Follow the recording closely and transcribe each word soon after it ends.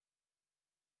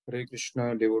Hare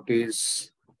Krishna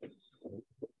devotees,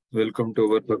 welcome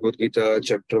to our Bhagavad Gita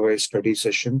chapter-wise study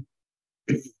session.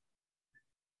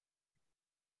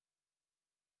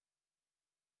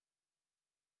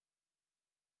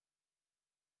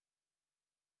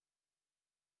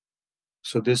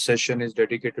 So this session is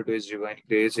dedicated to His Divine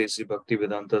Grace, A.C.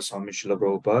 Bhaktivedanta Swami Srila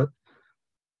Prabhupada,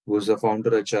 who is the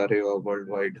founder Acharya of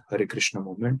worldwide Hare Krishna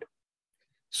movement.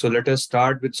 So let us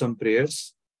start with some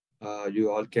prayers.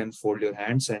 You all can fold your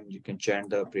hands and you can chant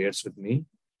the prayers with me.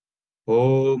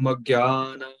 Om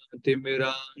Jnana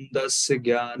Timirandasya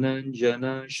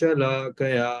Jnananjana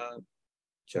Shalakaya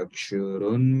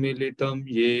Chakshurunmilitam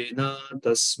Yena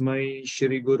Tasmai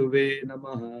Shri Guruve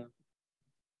Namaha.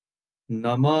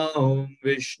 Nama Om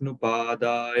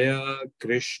Vishnupadaya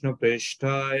Krishna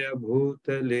Presthaya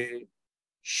Bhutale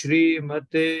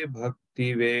Shrimate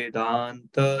Bhakti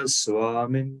Vedanta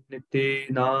Swaminiti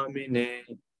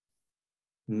Namine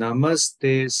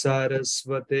Namaste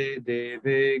Saraswate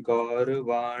Deve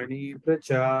Gaurvani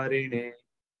Pracharine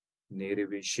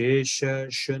Nirvishesha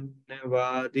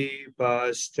Shunyavadi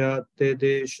Paschatya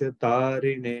Desha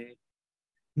Tarine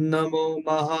Namo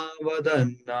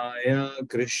Mahavadannaya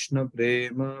Krishna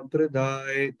Prema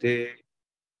Pradayate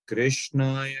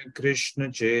Krishnaya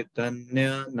Krishna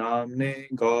Chaitanya Namne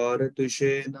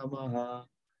Gauratushe Namaha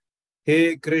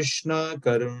He Krishna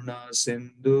Karuna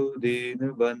Sindhu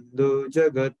Dinabandhu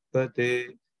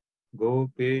Jagatpate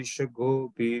Gopesha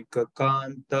Gopika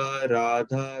Kanta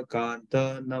Radha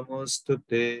Kanta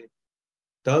Namostute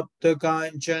Tapta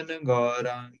Kanchan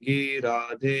Gaurangi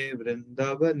Radhe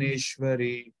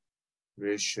Vrindavaneshwari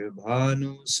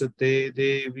Vrishabhanu Sute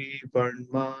Devi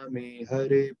Parnmami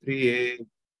Hare Priye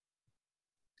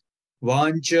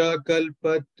Vancha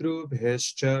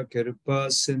Kalpatrubhyascha Kirpa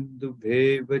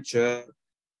Sindhubhevacha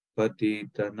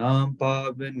Patitanam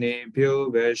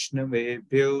Pavanebhyo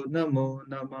Vaishnavebhyo Namo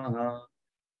Namaha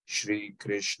Shri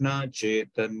Krishna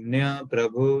Chaitanya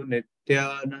Prabhu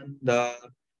Nityananda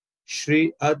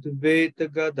Shri Advaita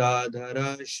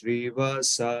Gadadhara Shri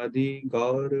Vasadi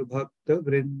Gaur Bhakta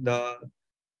Vrinda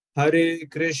Hare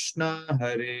Krishna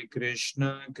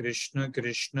Krishna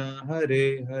Krishna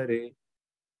Hare Hare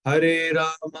Hare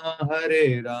Rama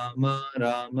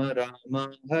Rama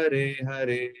Rama Hare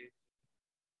Hare.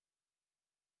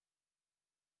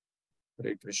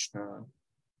 Hare Krishna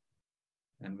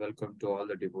and welcome to all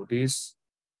the devotees.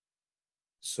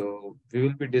 So we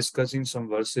will be discussing some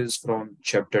verses from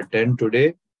chapter 10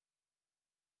 today,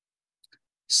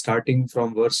 starting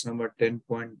from verse number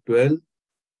 10.12.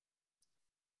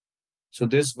 So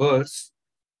this verse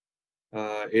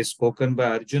is spoken by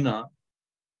Arjuna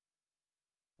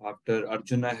after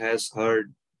Arjuna has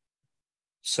heard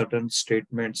certain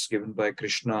statements given by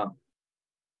Krishna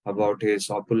about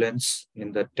his opulence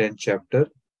in the 10th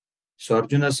chapter. So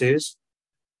Arjuna says,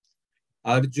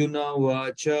 Arjuna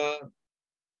Vacha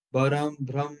Param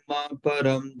Brahma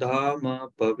Param Dhama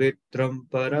Pavitram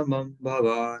Paramam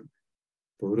Bhavan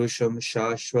Purusham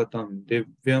Shashvatam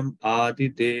Divyam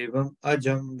Adidevam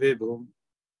Ajam Vibhum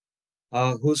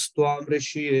Ahustvam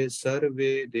Rishiye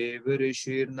Sarve Deva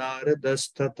Rishir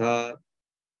Naradasthatha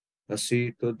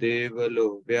Asito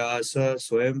Devalo Vyasa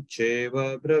Swayam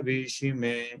Cheva Bravishi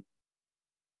Me.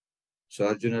 So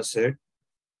Arjuna said,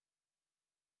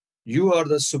 you are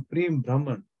the supreme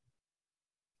Brahman,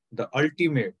 the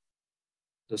ultimate,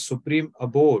 the supreme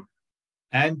abode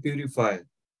and purifier,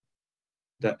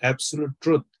 the absolute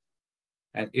truth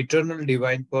and eternal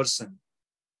divine person.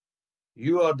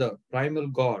 You are the primal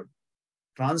God,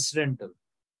 transcendental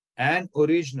and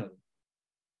original,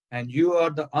 and you are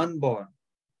the unborn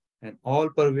and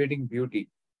all-pervading beauty.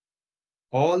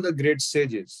 All the great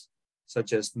sages,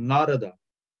 such as Narada,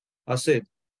 Asit,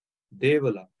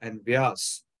 Devala, and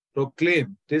Vyas,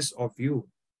 proclaim this of you,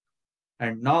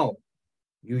 and now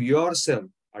you yourself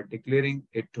are declaring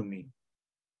it to me.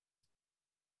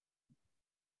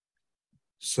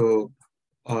 So,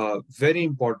 very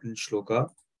important shloka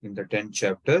in the 10th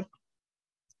chapter,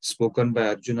 spoken by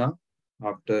Arjuna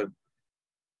after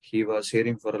he was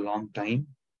hearing for a long time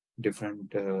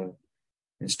different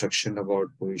instruction about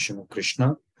position of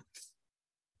Krishna.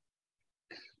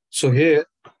 So here,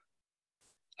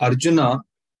 Arjuna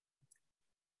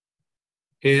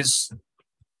is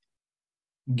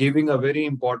giving a very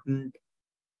important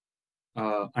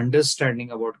understanding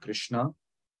about Krishna,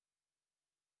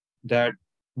 that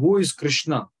who is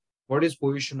Krishna, what is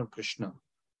position of Krishna.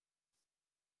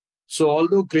 So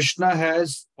although Krishna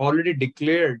has already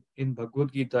declared in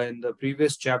Bhagavad Gita, in the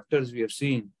previous chapters we have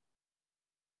seen,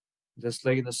 just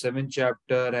like in the 7th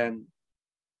chapter and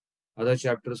other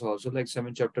chapters also, like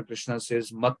 7th chapter, Krishna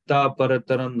says, Matta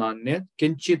parataram nanyat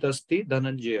kinchit asti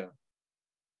dhananjaya.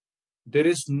 There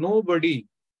is nobody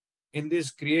in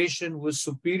this creation who is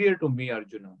superior to me,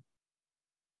 Arjuna.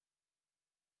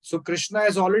 So Krishna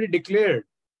has already declared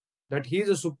that he is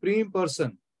a supreme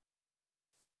person.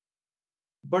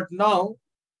 But now,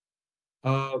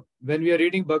 when we are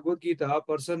reading Bhagavad Gita, a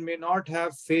person may not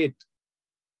have faith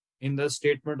in the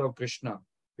statement of Krishna,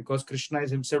 because Krishna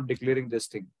is himself declaring this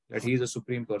thing, that he is a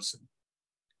supreme person.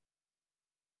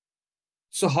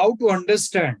 So how to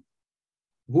understand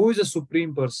who is a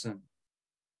supreme person?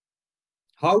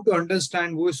 How to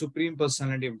understand who is supreme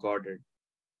personality of Godhead?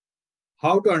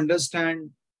 How to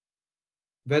understand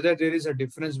whether there is a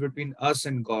difference between us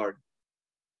and God?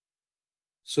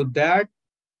 So that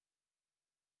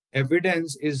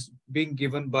evidence is being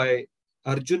given by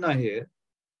Arjuna here.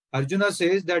 Arjuna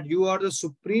says that you are the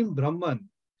supreme Brahman,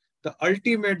 the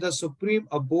ultimate, the supreme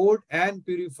abode and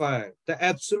purifier, the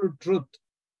absolute truth.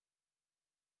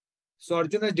 So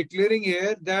Arjuna is declaring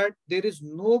here that there is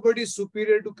nobody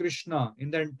superior to Krishna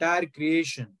in the entire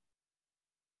creation.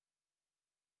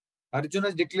 Arjuna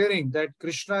is declaring that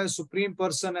Krishna is supreme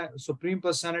person, supreme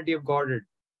personality of Godhead.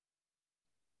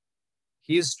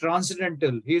 He is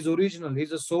transcendental, he is original, he is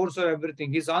the source of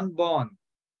everything, he is unborn.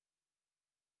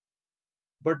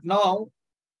 But now,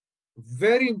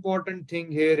 very important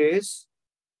thing here is,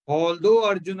 although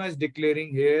Arjuna is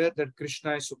declaring here that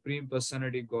Krishna is supreme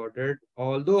personality Godhead,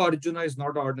 although Arjuna is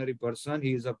not an ordinary person,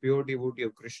 he is a pure devotee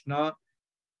of Krishna,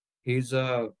 he is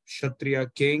a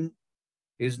Kshatriya king,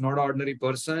 he is not an ordinary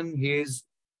person, he is,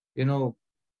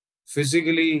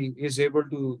 physically is able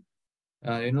to,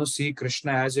 see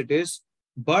Krishna as it is.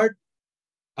 But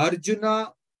Arjuna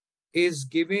is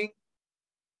giving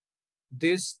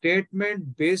this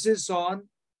statement basis on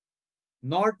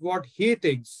not what he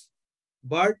thinks,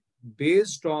 but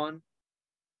based on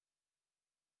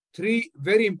three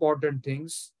very important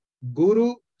things: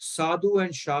 Guru, Sadhu,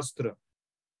 and Shastra.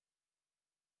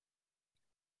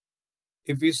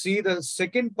 If we see the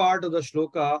second part of the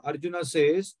shloka, Arjuna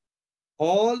says,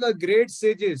 all the great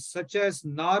sages such as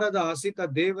Narada,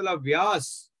 Asita, Devala,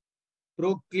 Vyas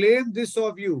proclaim this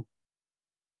of you.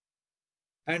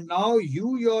 And now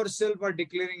you yourself are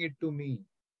declaring it to me.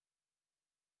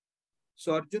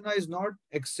 So Arjuna is not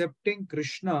accepting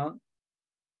Krishna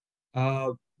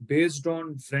based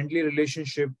on friendly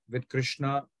relationship with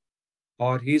Krishna,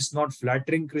 or he's not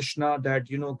flattering Krishna that,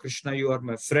 Krishna, you are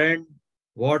my friend.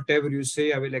 Whatever you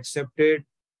say, I will accept it.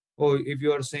 Oh, if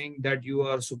you are saying that you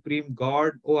are supreme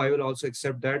God, oh, I will also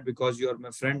accept that because you are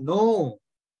my friend. No.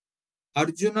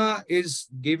 Arjuna is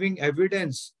giving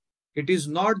evidence. It is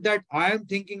not that I am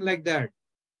thinking like that.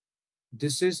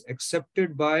 This is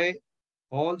accepted by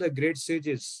all the great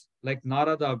sages like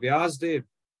Narada, Vyasdev.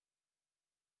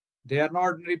 They are not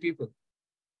ordinary people.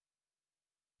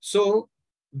 So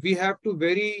we have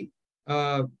to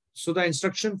so the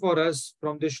instruction for us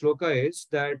from this shloka is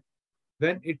that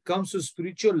when it comes to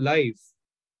spiritual life,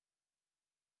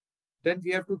 then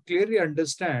we have to clearly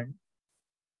understand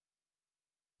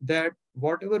that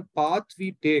whatever path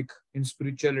we take in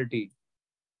spirituality,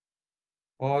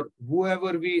 or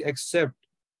whoever we accept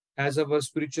as our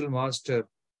spiritual master,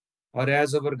 or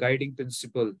as our guiding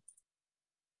principle,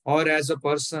 or as a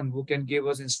person who can give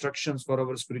us instructions for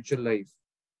our spiritual life,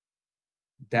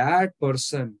 that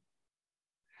person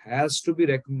has to be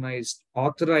recognized,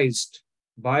 authorized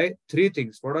by three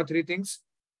things. What are three things?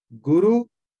 Guru,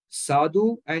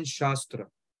 Sadhu, and Shastra.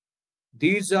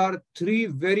 These are three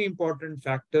very important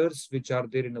factors which are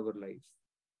there in our life.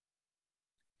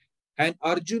 And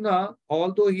Arjuna,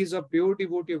 although he is a pure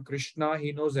devotee of Krishna,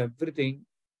 he knows everything,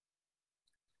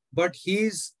 but he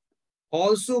is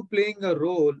also playing a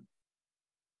role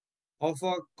of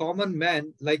a common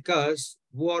man like us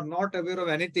who are not aware of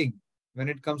anything when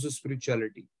it comes to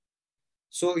spirituality.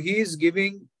 So he is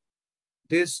giving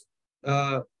this,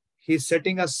 he's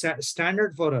setting a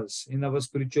standard for us in our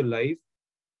spiritual life,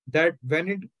 that when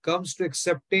it comes to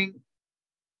accepting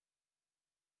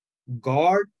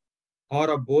God or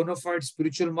a bona fide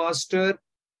spiritual master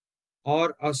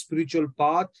or a spiritual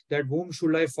path, that whom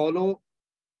should I follow,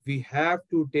 we have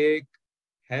to take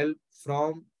help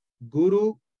from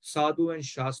Guru, Sadhu, and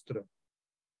Shastra.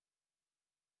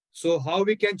 So how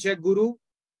we can check Guru?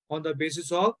 On the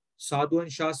basis of Sadhu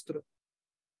and Shastra.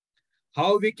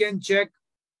 How we can check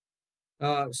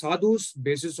Sadhus?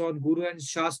 Basis on Guru and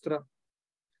Shastra.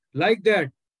 Like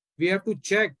that, we have to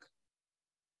check,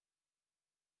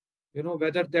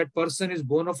 whether that person is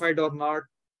bona fide or not,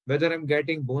 whether I'm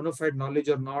getting bona fide knowledge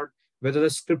or not, whether the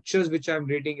scriptures which I'm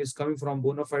reading is coming from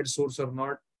bona fide source or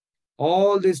not.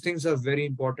 All these things are very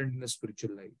important in the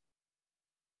spiritual life.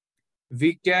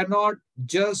 We cannot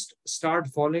just start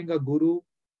following a guru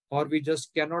or we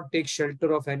just cannot take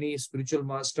shelter of any spiritual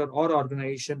master or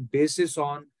organization basis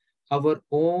on our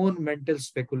own mental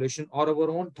speculation or our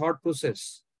own thought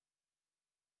process,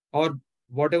 or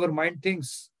whatever mind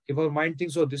thinks. If our mind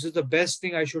thinks, oh, this is the best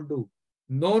thing I should do.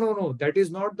 No, no, no. That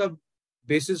is not the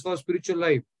basis for spiritual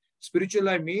life. Spiritual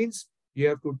life means you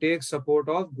have to take support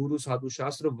of Guru Sadhu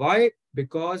Shastra. Why?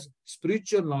 Because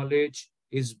spiritual knowledge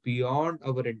is beyond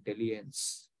our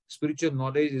intelligence. Spiritual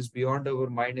knowledge is beyond our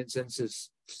mind and senses.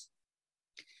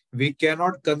 We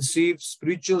cannot conceive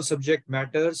spiritual subject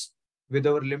matters with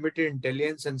our limited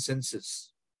intelligence and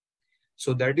senses.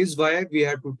 So that is why we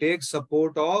have to take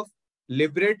support of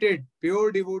liberated,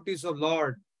 pure devotees of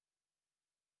Lord,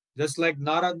 just like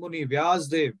Narad Muni,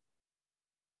 Vyasdev.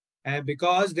 And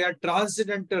because they are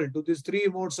transcendental to these three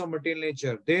modes of material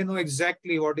nature, they know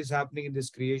exactly what is happening in this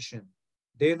creation.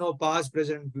 They know past,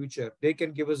 present, and future. They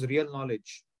can give us real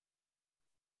knowledge.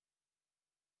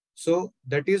 So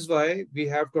that is why we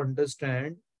have to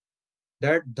understand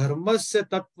that dharmasya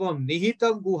tattvam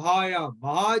nihitam guhaya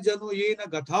mahajano yena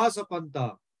gatha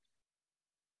sapanta.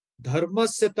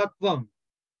 Dharmasya tattvam,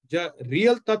 the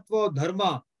real tattva of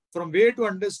dharma, from where to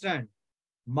understand?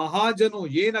 Mahajano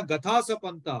yena gatha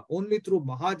sapanta. Only through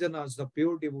Mahajanas, the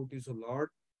pure devotees of Lord,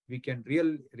 we can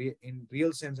in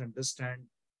real sense understand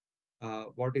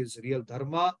what is real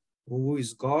dharma, who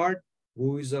is God,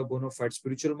 who is a bona fide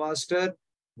spiritual master,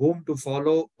 whom to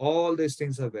follow. All these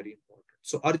things are very important.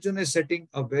 So Arjuna is setting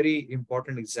a very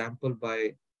important example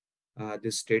by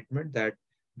this statement that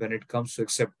when it comes to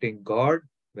accepting God,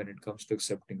 when it comes to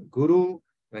accepting a guru,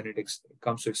 when it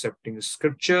comes to accepting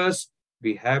scriptures,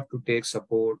 we have to take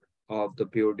support of the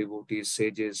pure devotees,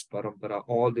 sages, parampara.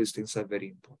 All these things are very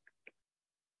important.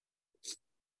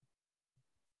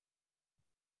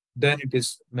 Then it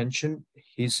is mentioned,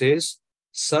 he says,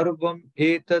 Sarvam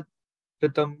etat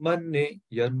pitam manne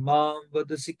yanmam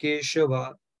vadasi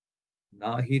keshava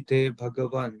nahite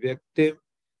bhagavan vyaktim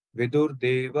vidur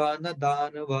deva na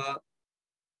danava.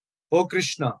 O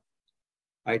Krishna,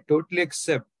 I totally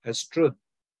accept as truth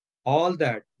all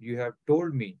that you have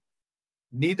told me.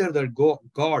 Neither the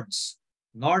gods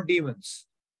nor demons,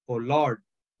 O Lord,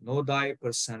 know thy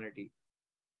personality.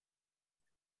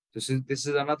 This is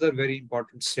another very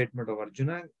important statement of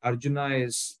Arjuna. Arjuna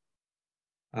is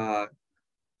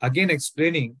again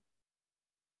explaining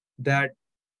that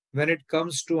when it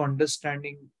comes to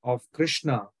understanding of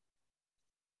Krishna,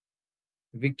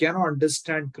 we cannot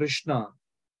understand Krishna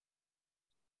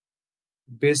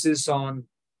basis on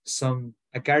some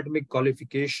academic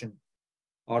qualification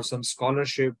or some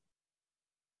scholarship,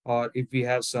 or if we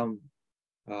have some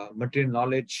material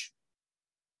knowledge,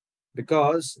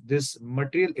 because this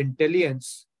material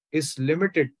intelligence is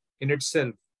limited in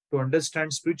itself to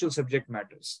understand spiritual subject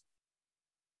matters.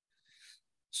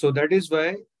 So that is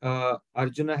why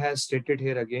Arjuna has stated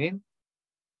here again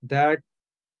that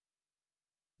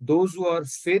those who are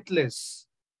faithless,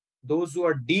 those who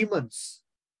are demons,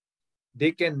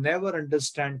 they can never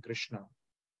understand Krishna.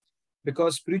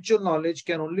 Because spiritual knowledge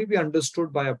can only be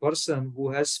understood by a person who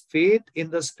has faith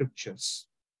in the scriptures.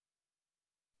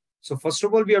 So first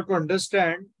of all, we have to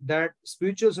understand that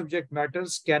spiritual subject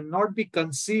matters cannot be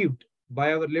conceived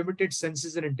by our limited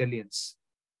senses and intelligence.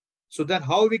 So then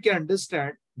how we can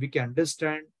understand? We can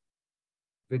understand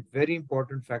with very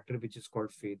important factor, which is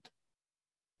called faith.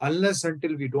 Unless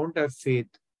until we don't have faith,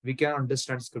 we can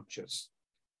understand scriptures.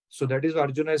 So that is what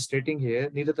Arjuna is stating here.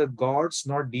 Neither the gods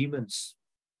nor demons,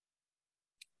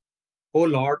 O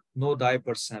Lord, know thy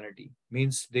personality.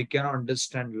 Means they cannot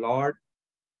understand Lord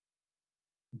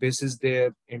basis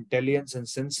their intelligence and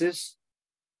senses.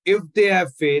 If they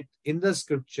have faith in the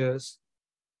scriptures,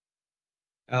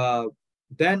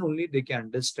 then only they can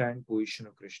understand position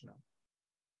of Krishna.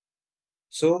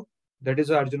 So that is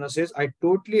why Arjuna says, I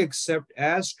totally accept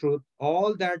as truth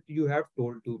all that you have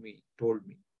told me.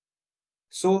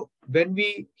 So when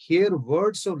we hear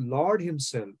words of Lord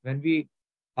himself, when we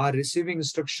are receiving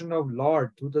instruction of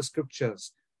Lord through the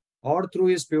scriptures or through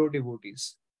his pure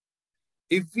devotees,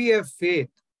 if we have faith,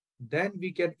 then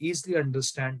we can easily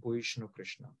understand position of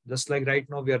Krishna. Just like right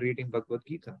now we are reading Bhagavad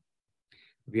Gita.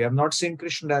 We have not seen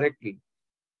Krishna directly.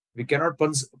 We cannot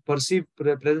perceive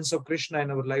the presence of Krishna in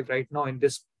our life right now in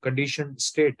this conditioned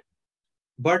state.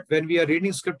 But when we are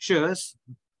reading scriptures,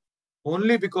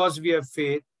 only because we have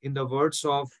faith in the words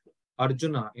of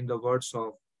Arjuna, in the words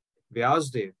of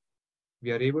Vyasdev,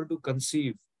 we are able to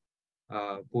conceive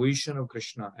position of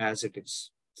Krishna as it is.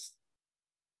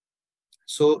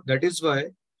 So that is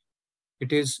why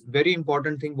it is very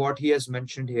important thing what he has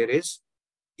mentioned here is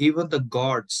even the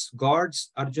gods.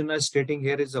 Gods, Arjuna is stating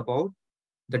here is about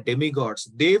the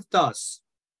demigods, devtas.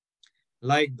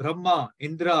 like Brahma,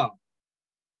 Indra,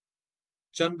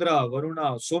 Chandra,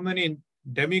 Varuna. So many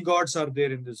demigods are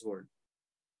there in this world.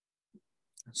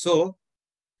 So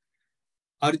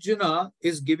Arjuna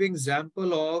is giving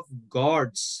example of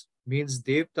gods, means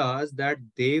devtas, that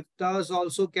devtas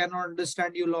also cannot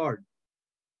understand you, Lord.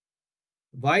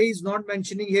 Why is not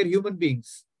mentioning here human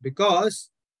beings? Because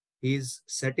he's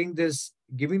setting this,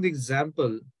 giving the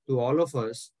example to all of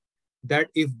us that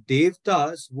if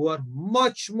devtas, who are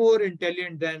much more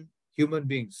intelligent than human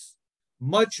beings,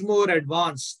 much more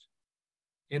advanced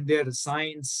in their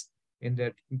science, in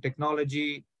their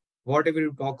technology, whatever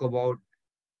you talk about,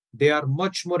 they are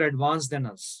much more advanced than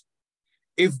us.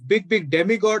 If big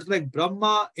demigods like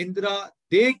Brahma, Indra,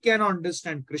 they can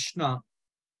understand Krishna,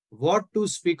 what to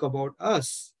speak about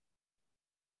us?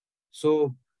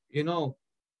 So,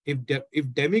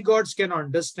 if demigods can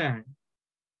understand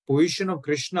position of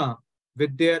Krishna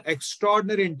with their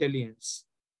extraordinary intelligence,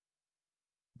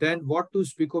 then what to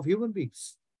speak of human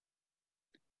beings?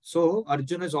 So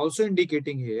Arjuna is also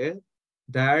indicating here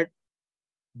that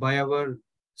by our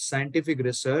scientific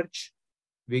research,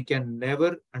 we can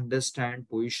never understand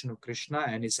position of Krishna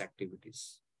and his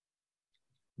activities.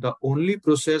 The only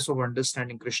process of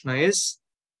understanding Krishna is,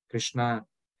 Krishna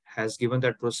has given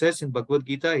that process in Bhagavad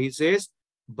Gita. He says,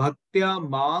 Bhaktya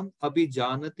mam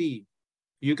abhijanati.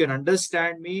 You can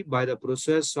understand me by the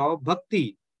process of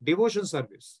bhakti, devotion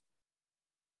service.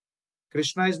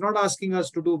 Krishna is not asking us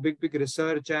to do big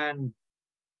research and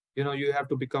you have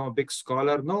to become a big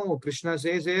scholar. No, Krishna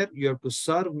says here, you have to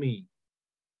serve me.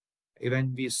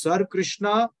 When we serve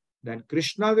Krishna, then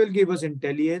Krishna will give us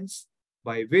intelligence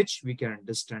by which we can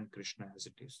understand Krishna as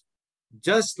it is.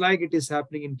 Just like it is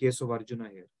happening in case of Arjuna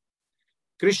here.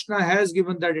 Krishna has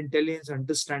given that intelligence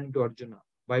understanding to Arjuna,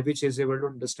 by which he is able to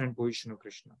understand position of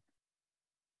Krishna.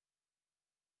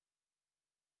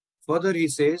 Further he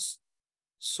says,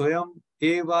 Swayam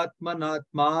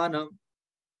evatmanatmanam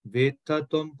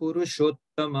Vettatvam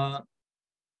Purushottama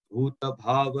Bhuta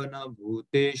Bhavana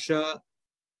Bhutesha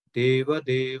Deva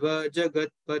Deva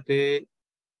Jagatpate.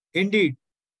 Indeed,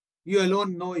 you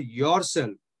alone know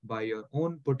yourself by your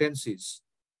own potencies,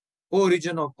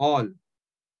 origin of all,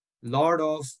 Lord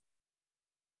of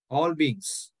all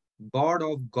beings, God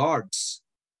of gods,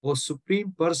 O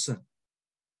Supreme Person,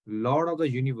 Lord of the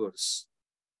universe.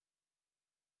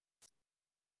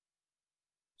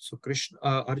 So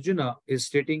Arjuna is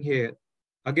stating here,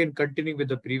 again continuing with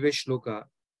the previous shloka,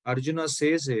 Arjuna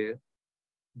says here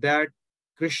that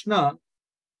Krishna,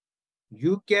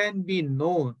 you can be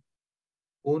known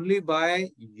only by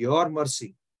your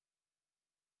mercy.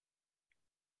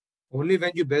 Only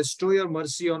when you bestow your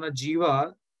mercy on a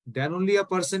jiva, then only a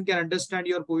person can understand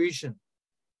your position.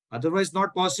 Otherwise,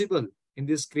 not possible in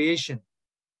this creation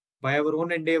by our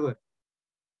own endeavor.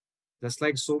 Just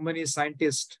like so many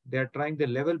scientists, they are trying their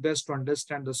level best to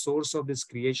understand the source of this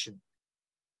creation.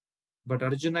 But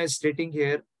Arjuna is stating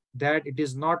here that it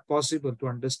is not possible to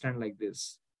understand like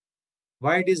this.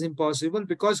 Why it is impossible?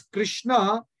 Because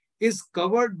Krishna is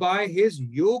covered by his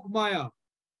Yog Maya.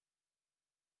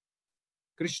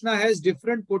 Krishna has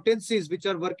different potencies which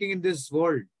are working in this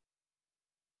world.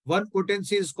 One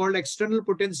potency is called external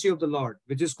potency of the Lord,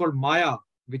 which is called Maya,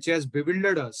 which has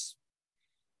bewildered us.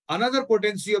 Another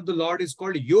potency of the Lord is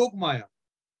called Yog Maya,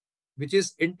 which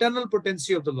is internal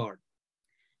potency of the Lord.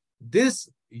 This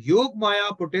Yog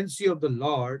Maya potency of the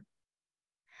Lord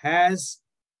has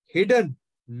hidden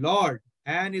Lord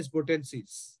and his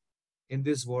potencies in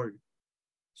this world.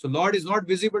 So Lord is not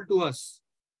visible to us,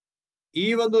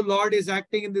 even though Lord is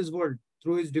acting in this world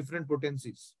through his different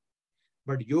potencies.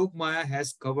 But Yog Maya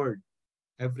has covered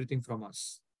everything from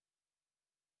us.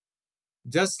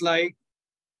 Just like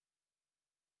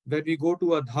when we go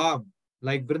to a dham,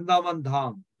 like Vrindavan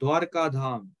Dham, Dwarka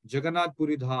Dham, Jagannath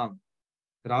Puri Dham,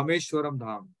 Rameshwaram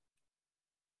Dham.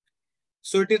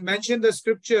 So it is mentioned in the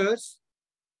scriptures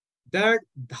that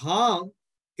Dham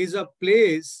is a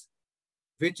place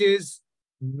which is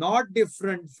not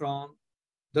different from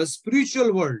the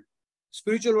spiritual world.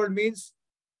 Spiritual world means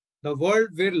the world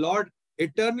where Lord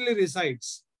eternally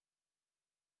resides.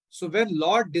 So when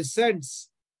Lord descends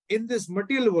in this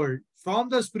material world from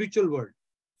the spiritual world,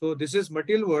 so this is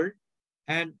material world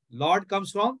and Lord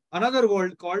comes from another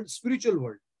world called spiritual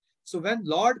world. So when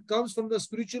Lord comes from the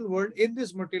spiritual world in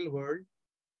this material world,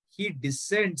 he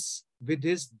descends with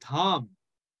his dham.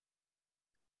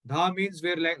 Dham means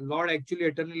where Lord actually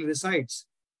eternally resides.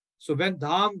 So when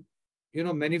dham,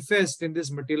 manifests in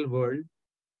this material world,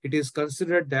 it is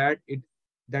considered that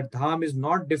that dham is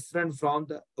not different from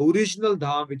the original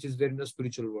dham which is there in the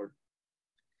spiritual world.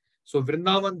 So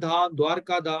Vrindavan Dham,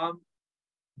 Dwarka Dham,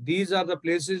 These are the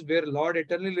places where Lord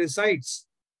eternally resides.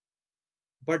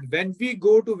 But when we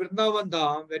go to Vrindavan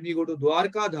Dham, when we go to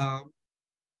Dwarka Dham,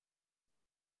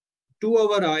 to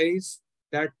our eyes,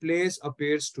 that place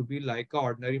appears to be like an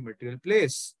ordinary material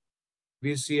place.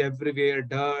 We see everywhere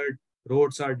dirt,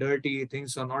 roads are dirty,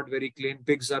 things are not very clean,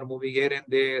 pigs are moving here and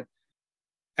there.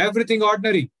 Everything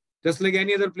ordinary, just like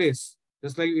any other place.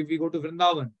 Just like if we go to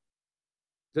Vrindavan,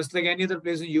 just like any other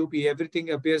place in UP,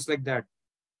 everything appears like that.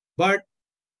 But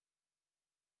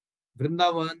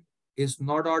Vrindavan is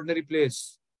not ordinary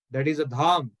place. That is a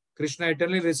dham. Krishna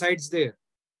eternally resides there.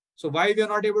 So why we are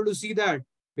not able to see that?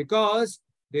 Because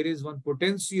there is one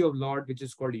potency of Lord which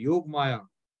is called Yog Maya,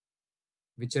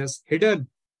 which has hidden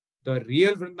the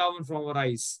real Vrindavan from our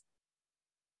eyes.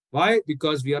 Why?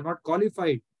 Because we are not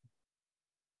qualified.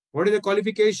 What is the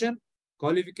qualification?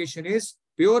 Qualification is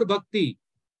pure bhakti.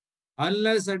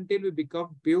 Unless until we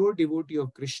become pure devotee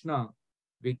of Krishna,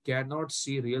 we cannot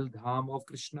see real dham of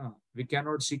Krishna. We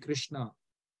cannot see Krishna.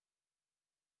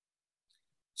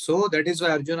 So that is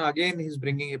why Arjuna again is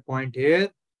bringing a point here.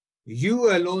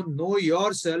 You alone know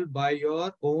yourself by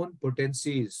your own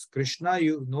potencies. Krishna,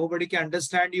 nobody can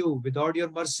understand you without your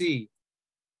mercy.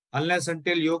 Unless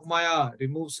until Yog Maya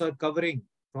removes her covering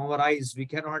from our eyes, we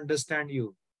cannot understand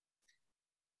you.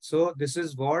 So this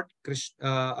is what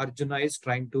Arjuna is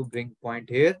trying to bring point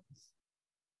here.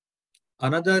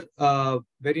 Another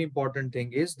very important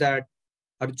thing is that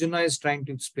Arjuna is trying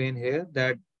to explain here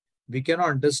that we cannot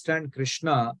understand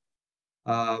Krishna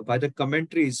by the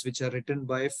commentaries which are written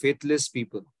by faithless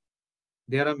people.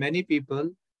 There are many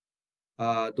people,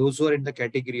 those who are in the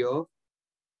category of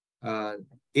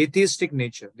atheistic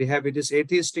nature. They have this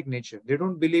atheistic nature. They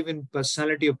don't believe in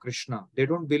personality of Krishna. They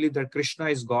don't believe that Krishna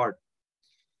is God.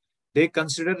 They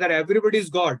consider that everybody is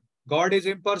God. God is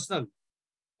impersonal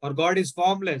or God is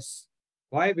formless.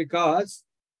 Why? Because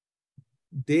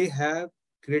they have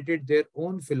created their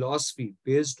own philosophy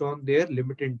based on their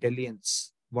limited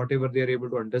intelligence, whatever they are able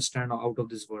to understand out of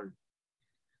this world.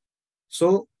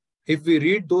 So if we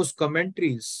read those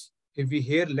commentaries, if we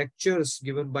hear lectures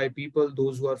given by people,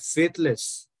 those who are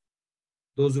faithless,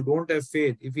 those who don't have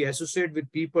faith, if we associate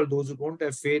with people, those who don't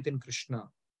have faith in Krishna,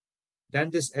 then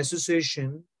this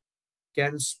association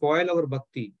can spoil our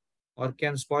bhakti or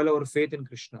can spoil our faith in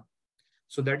Krishna.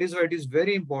 So that is why it is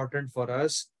very important for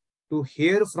us to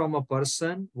hear from a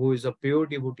person who is a pure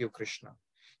devotee of Krishna.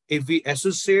 If we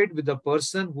associate with a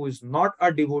person who is not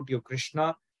a devotee of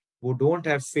Krishna, who don't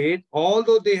have faith,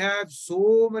 although they have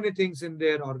so many things in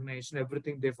their organization,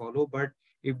 everything they follow, but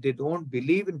if they don't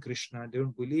believe in Krishna, they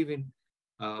don't believe in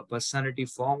personality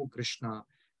form of Krishna,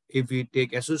 if we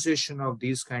take association of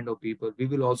these kind of people, we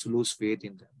will also lose faith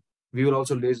in them. We will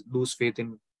also lose faith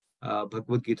in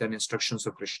Bhagavad Gita and instructions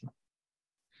of Krishna.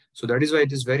 So that is why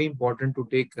it is very important to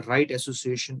take right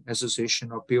association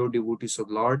of pure devotees of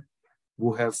Lord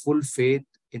who have full faith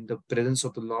in the presence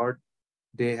of the Lord.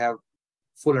 They have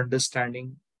full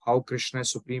understanding how Krishna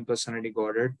is Supreme Personality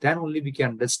Godhead. Then only we can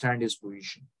understand his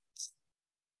position.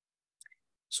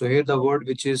 So here the word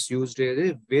which is used here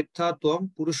is Vethatvam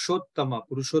Purushottama.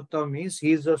 Purushottama means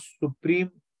he is a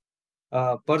supreme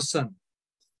person.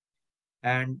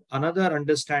 And another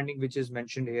understanding which is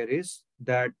mentioned here is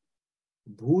that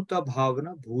Bhuta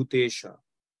Bhavana Bhutesha.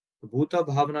 Bhuta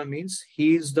Bhavana means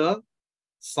he is the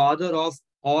father of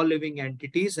all living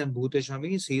entities, and Bhutesha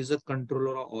means he is a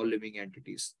controller of all living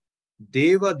entities.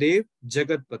 Deva Dev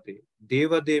Jagatpate.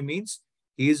 Deva Dev means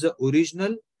he is the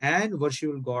original and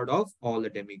worshipful god of all the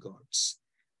demigods.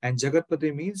 And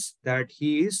Jagatpate means that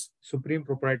he is supreme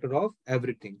proprietor of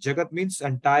everything. Jagat means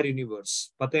entire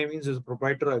universe. Pate means is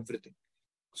proprietor of everything.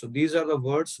 So these are the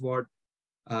words what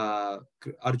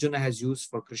Arjuna has used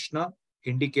for Krishna,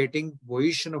 indicating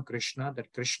position of Krishna,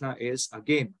 that Krishna is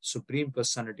again Supreme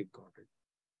Personality of Godhead.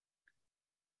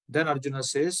 Then Arjuna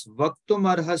says,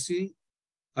 Vaktum arhasi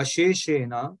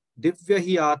asheshena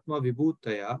divyahi atma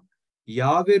vibhutaya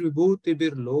yavir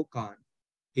vibhutibir lokan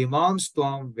imam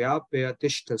stvam vyapya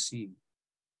tishtasi.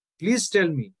 Please tell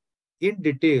me in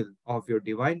detail of your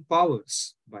divine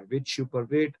powers by which you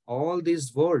pervade all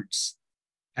these worlds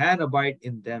and abide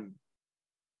in them.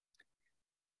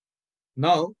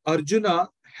 Now, Arjuna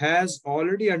has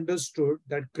already understood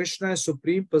that Krishna is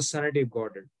Supreme Personality of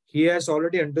Godhead. He has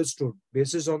already understood,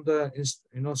 basis on the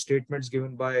statements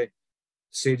given by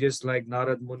sages like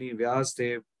Narad Muni,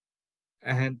 Vyasdev,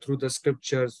 and through the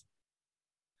scriptures.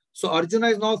 So Arjuna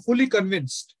is now fully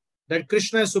convinced that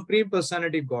Krishna is Supreme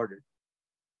Personality of Godhead.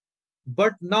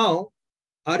 But now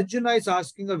Arjuna is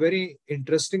asking a very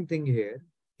interesting thing here.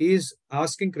 He is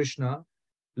asking Krishna,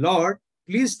 Lord,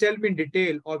 please tell me in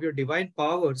detail of your divine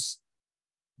powers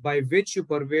by which you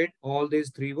pervade all these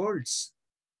three worlds.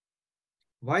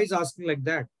 Why is asking like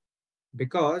that?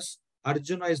 Because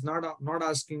Arjuna is not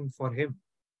asking for him.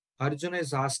 Arjuna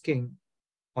is asking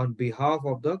on behalf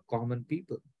of the common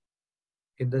people.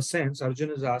 In the sense,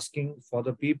 Arjuna is asking for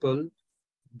the people,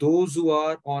 those who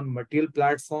are on material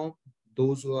platform,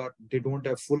 those who are they don't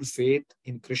have full faith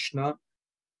in Krishna,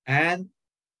 and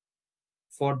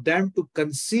for them to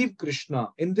conceive Krishna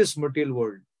in this material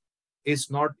world is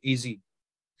not easy.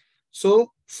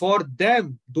 So for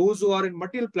them, those who are in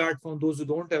material platform, those who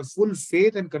don't have full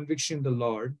faith and conviction in the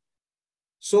Lord,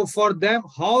 so for them,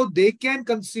 how they can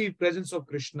conceive presence of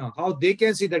Krishna, how they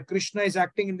can see that Krishna is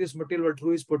acting in this material world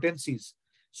through his potencies.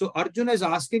 So Arjuna is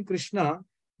asking Krishna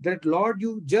that, Lord,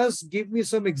 you just give me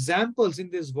some examples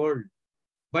in this world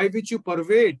by which you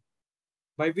pervade,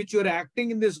 by which you are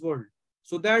acting in this world,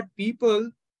 so that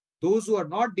people, those who are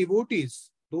not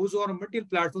devotees, those who are on material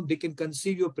platform, they can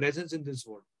conceive your presence in this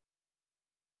world.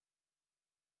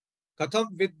 Katham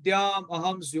vidyam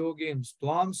aham yogim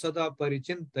tvam sada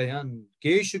parichintayan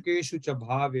keshu keshu cha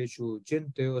bhaveshu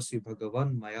chintayosi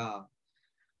bhagavan maya.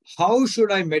 How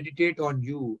should I meditate on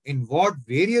you? In what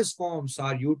various forms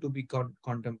are you to be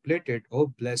contemplated, O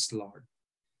blessed Lord?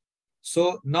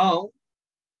 So now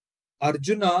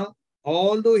Arjuna,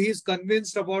 although he is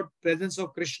convinced about presence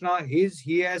of Krishna, he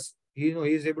is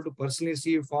able to personally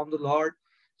see form the Lord.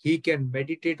 He can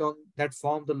meditate on that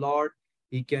form the Lord.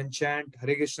 He can chant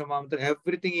Hare Krishna Mantra,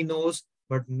 everything he knows.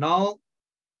 But now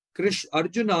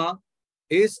Arjuna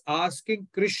is asking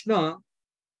Krishna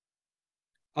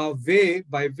a way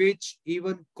by which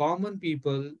even common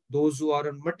people, those who are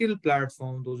on material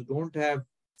platform, those who don't have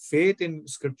faith in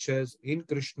scriptures, in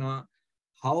Krishna,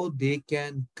 how they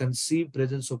can conceive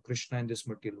presence of Krishna in this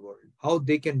material world, how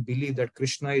they can believe that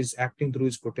Krishna is acting through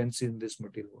his potency in this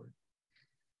material world.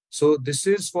 So this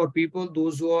is for people,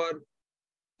 those who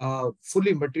are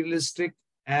fully materialistic,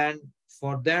 and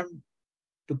for them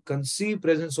to conceive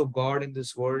presence of God in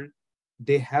this world,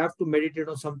 they have to meditate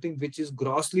on something which is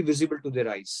grossly visible to their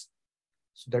eyes.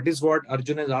 So that is what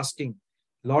Arjuna is asking,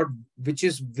 Lord, which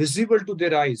is visible to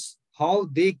their eyes, how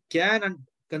they can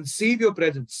conceive your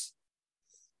presence.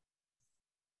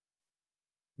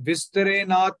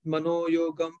 Vistarenat mano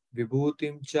yogam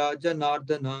vibhutim cha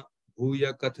janardana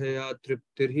bhuya kathaya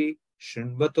triptirhi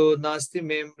shinvato nasti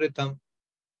memritam.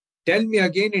 Tell me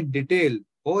again in detail,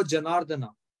 O Janardana,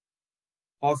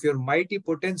 of your mighty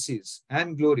potencies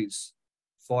and glories,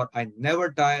 for I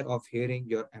never tire of hearing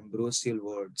your ambrosial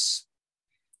words.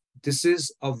 This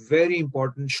is a very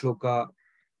important shloka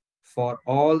for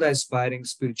all the aspiring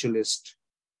spiritualists,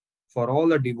 for all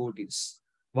the devotees.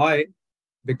 Why?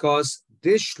 Because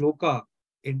this shloka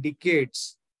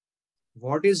indicates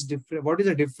what is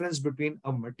the difference between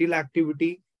a material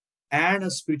activity and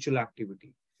a spiritual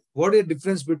activity. What is the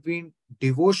difference between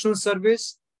devotional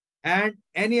service and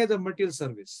any other material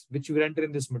service which you enter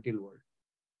in this material world?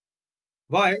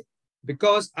 Why?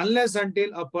 Because unless until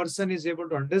a person is able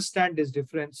to understand this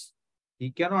difference,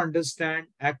 he cannot understand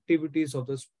activities of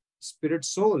the spirit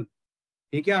soul.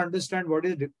 He can understand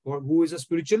who is a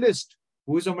spiritualist,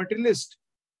 who is a materialist.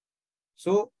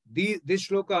 So this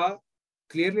shloka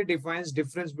clearly defines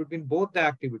difference between both the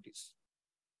activities.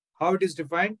 How it is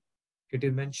defined? It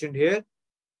is mentioned here.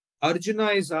 Arjuna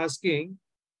is asking,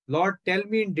 Lord, tell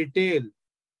me in detail.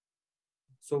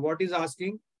 So what is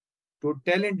asking? To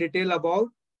tell in detail about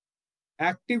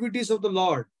activities of the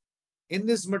Lord in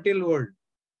this material world.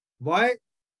 Why?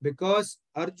 Because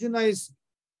Arjuna is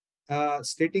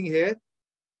stating here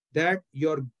that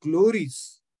your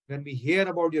glories, when we hear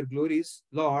about your glories,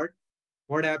 Lord,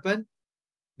 what happened?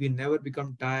 We never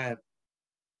become tired,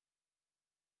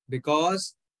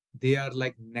 because they are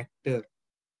like nectar.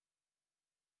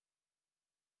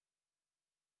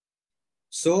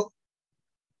 So,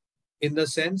 in the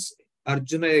sense,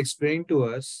 Arjuna is explaining to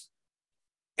us,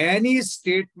 any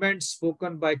statement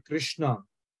spoken by Krishna,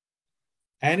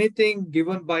 anything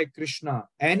given by Krishna,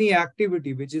 any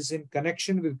activity which is in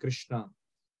connection with Krishna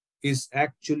is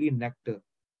actually nectar.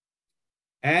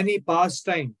 Any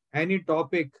pastime, any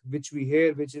topic which we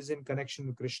hear which is in connection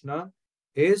with Krishna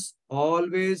is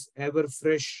always ever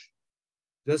fresh.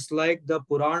 Just like the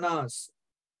Puranas,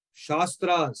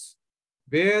 Shastras,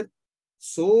 where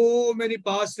so many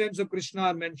pastimes of Krishna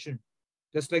are mentioned.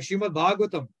 Just like Srimad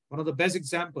Bhagavatam, one of the best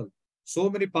examples. So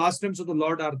many pastimes of the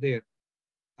Lord are there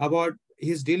about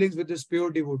his dealings with his pure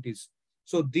devotees.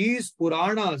 So these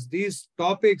Puranas, these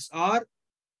topics are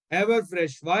ever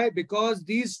fresh. Why? Because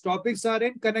these topics are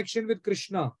in connection with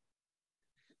Krishna.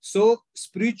 So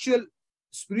spiritual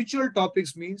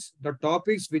topics means the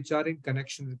topics which are in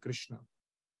connection with Krishna.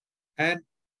 And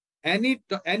any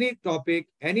topic,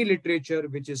 any literature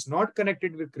which is not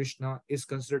connected with Krishna is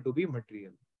considered to be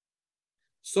material.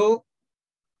 So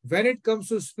when it comes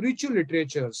to spiritual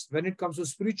literatures, when it comes to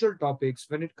spiritual topics,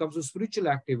 when it comes to spiritual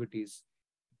activities,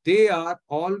 they are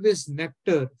always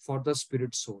nectar for the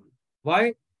spirit soul.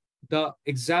 Why? The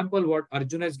example what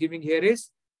Arjuna is giving here is,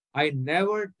 I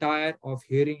never tire of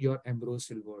hearing your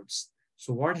ambrosial words.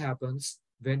 So what happens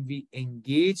when we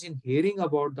engage in hearing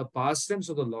about the pastimes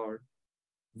of the Lord?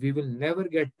 We will never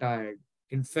get tired.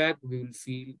 In fact, we will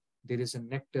feel there is a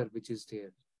nectar which is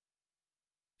there.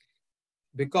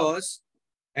 Because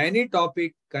any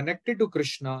topic connected to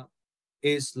Krishna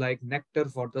is like nectar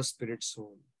for the spirit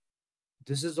soul.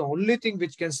 This is the only thing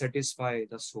which can satisfy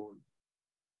the soul.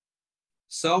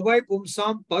 Savai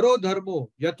pumsam paro dharmo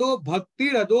yato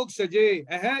bhakti radoksaje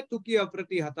ahe tuki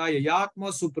aprati hataya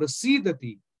yatma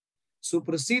suprasidati.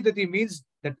 Suprasidati means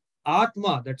that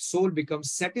Atma, that soul,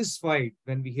 becomes satisfied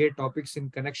when we hear topics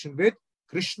in connection with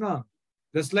Krishna.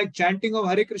 Just like chanting of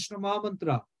Hare Krishna Maha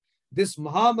Mantra. This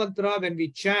Maha Mantra, when we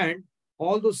chant,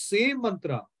 all those same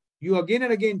mantra, you again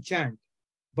and again chant,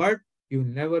 but you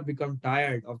never become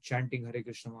tired of chanting Hare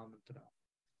Krishna Maha Mantra.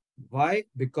 Why?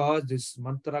 Because this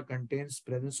mantra contains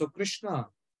presence of Krishna.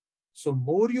 So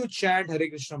more you chant Hare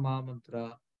Krishna Maha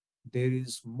Mantra, there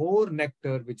is more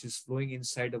nectar which is flowing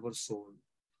inside our soul.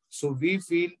 So we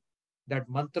feel that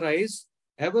mantra is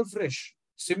ever fresh.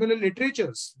 Similar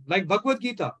literatures like Bhagavad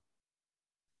Gita.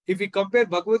 If we compare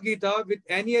Bhagavad Gita with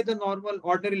any other normal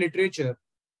ordinary literature,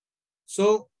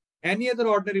 so any other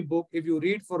ordinary book, if you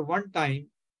read for one time,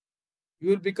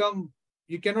 you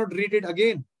cannot read it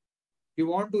again. You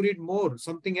want to read more,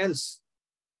 something else.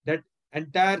 That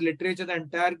entire literature, the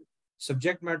entire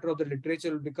subject matter of the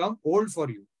literature will become old for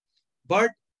you.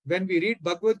 But when we read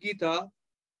Bhagavad Gita,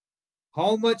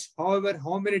 how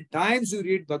many times you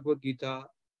read Bhagavad Gita,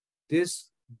 this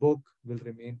book will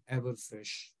remain ever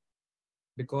fresh.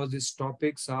 Because these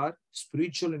topics are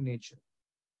spiritual in nature.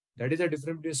 That is the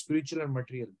difference between spiritual and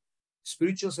material.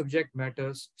 Spiritual subject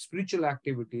matters, spiritual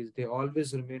activities, they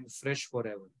always remain fresh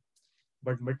forever.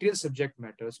 But material subject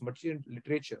matters, material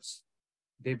literatures,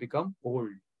 they become old.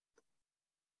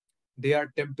 They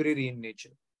are temporary in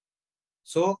nature.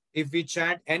 So if we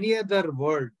chant any other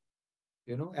word,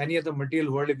 any other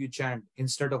material word, if you chant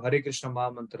instead of Hare Krishna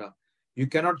Maha Mantra, you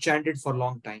cannot chant it for a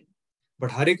long time.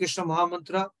 But Hare Krishna Maha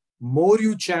Mantra, more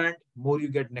you chant, more you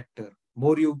get nectar,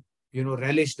 more you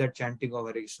relish that chanting of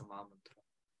Hare Krishna Maha Mantra.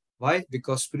 Why?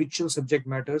 Because spiritual subject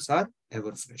matters are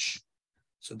ever fresh.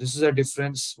 So this is a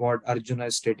difference what Arjuna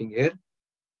is stating here.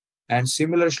 And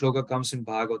similar shloka comes in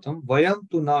Bhagavatam. Vayam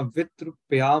tu na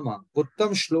vitrupyama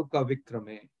uttam shloka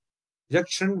vikrame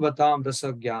yakshanvatam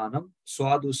rasa jnanam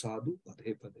swadu sadhu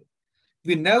pade pade.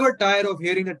 We never tire of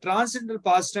hearing the transcendental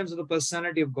pastimes of the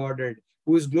personality of Godhead,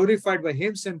 who is glorified by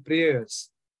hymns and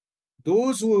prayers.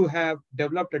 Those who have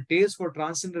developed a taste for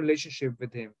transcendental relationship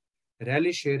with him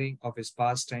relish hearing of his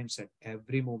pastimes at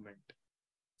every moment.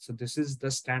 So this is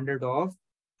the standard of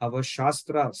our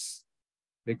Shastras,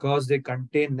 because they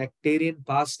contain nectarian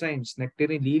pastimes,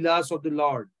 nectarian leelas of the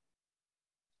Lord.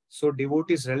 So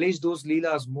devotees relish those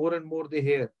leelas, more and more they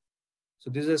hear.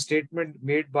 So this is a statement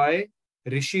made by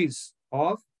rishis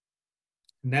of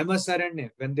Namasaranya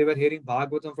when they were hearing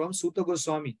Bhagavatam from Suta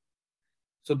Goswami.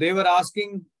 So they were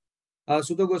asking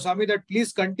Suta Goswami that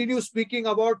please continue speaking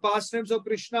about pastimes of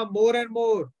Krishna more and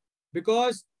more,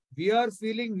 because we are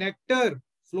feeling nectar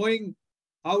flowing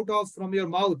out from your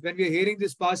mouth when we are hearing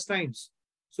these pastimes.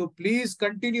 So please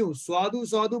continue. Swadu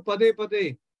sadhu pade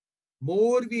pade.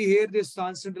 More we hear these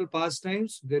transcendental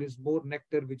pastimes, there is more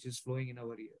nectar which is flowing in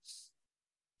our ears.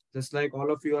 Just like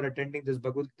all of you are attending this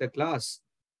Bhagavad Gita class.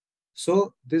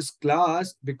 So this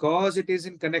class, because it is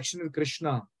in connection with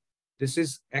Krishna, this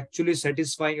is actually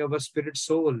satisfying our spirit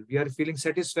soul. We are feeling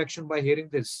satisfaction by hearing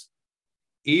this.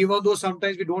 Even though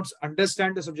sometimes we don't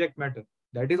understand the subject matter,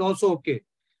 that is also okay.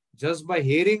 Just by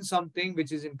hearing something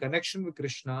which is in connection with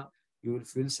Krishna, you will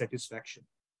feel satisfaction.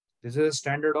 This is a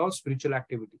standard of spiritual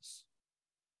activities.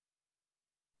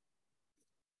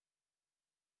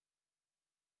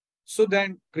 So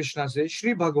then Krishna says,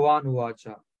 Shri Bhagavan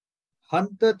Uvacha,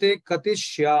 Hantate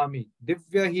Katishyami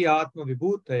Divya hi Atma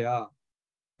Vibhutaya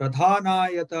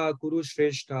Pradhanayata Kuru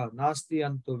Shreshta Nasti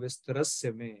Anto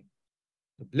Vistarasya Me.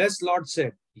 The blessed Lord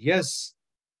said, yes,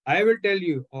 I will tell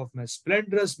you of my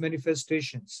splendorous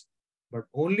manifestations, but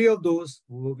only of those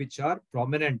which are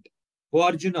prominent. O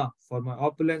Arjuna, for my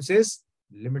opulence is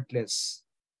limitless.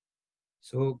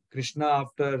 So Krishna,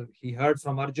 after he heard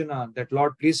from Arjuna that,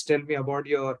 Lord, please tell me about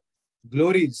your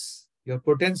glories, your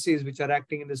potencies which are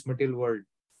acting in this material world.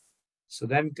 So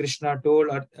then Krishna told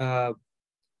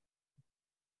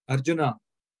Arjuna,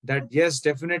 that yes,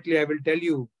 definitely I will tell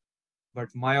you, but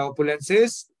my opulence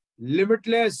is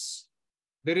limitless.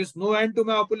 There is no end to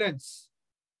my opulence.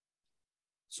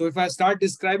 So if I start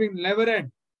describing, never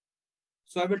end.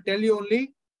 So I will tell you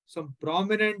only some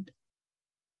prominent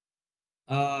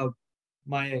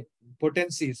my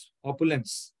potencies,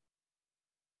 opulence.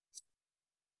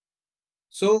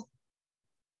 So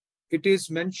it is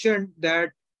mentioned that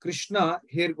Krishna,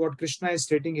 here what Krishna is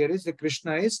stating here is that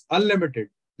Krishna is unlimited,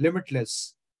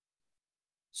 limitless.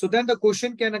 So then the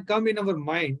question can come in our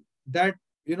mind that,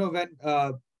 when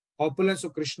opulence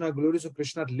of Krishna, glories of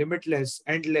Krishna are limitless,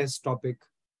 endless topic,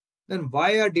 then why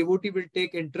a devotee will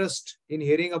take interest in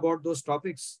hearing about those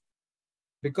topics?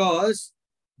 Because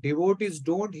devotees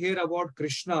don't hear about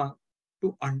Krishna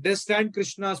to understand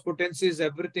Krishna's potencies,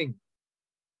 everything.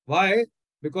 Why?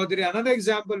 Because there is another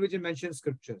example which is mentioned in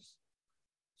scriptures.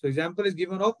 So example is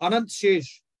given of Anant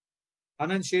Shesh.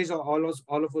 Anant Shesh,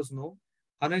 all of us know.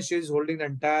 Anant Shesh is holding the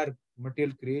entire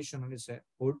material creation on his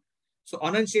hood. So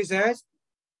Anant Shesh has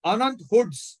Anant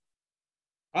hoods,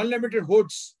 unlimited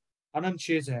hoods. Anant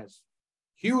Shesh has.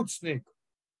 Huge snake,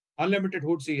 unlimited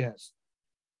hoods he has.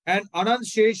 And Anant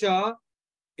Shesha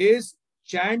is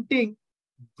chanting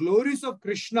glories of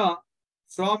Krishna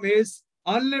from his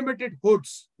unlimited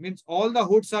hoods. Means all the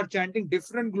hoods are chanting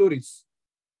different glories.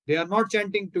 They are not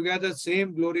chanting together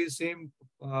same glories, same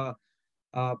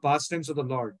pastimes of the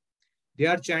Lord. They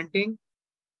are chanting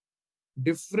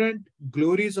different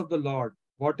glories of the Lord.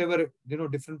 Whatever,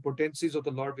 different potencies of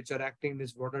the Lord which are acting in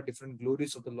this, what are different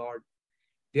glories of the Lord.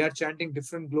 They are chanting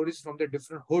different glories from their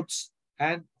different hoods,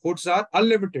 and hoods are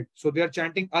unlimited. So they are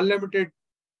chanting unlimited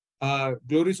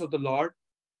glories of the Lord,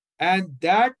 and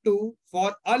that too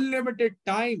for unlimited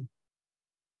time.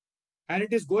 And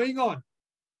it is going on.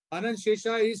 Anant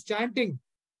Shesha is chanting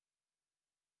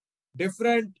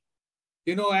different,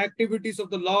 activities of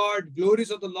the Lord,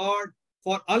 glories of the Lord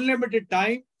for unlimited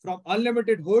time from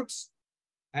unlimited hoods.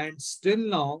 And still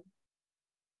now,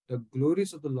 the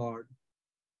glories of the Lord,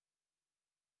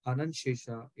 Anant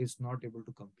Shesha is not able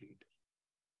to complete.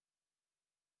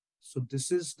 So this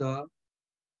is the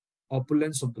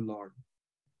opulence of the Lord.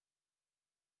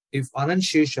 If Anant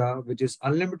Shesha, which is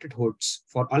unlimited hoods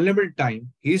for unlimited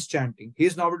time, he is chanting, he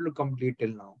is not able to complete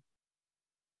till now.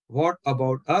 What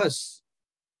about us?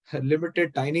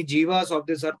 Limited tiny jivas of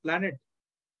this earth planet.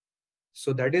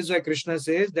 So that is why Krishna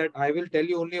says that I will tell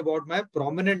you only about my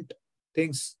prominent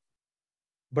things.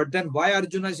 But then why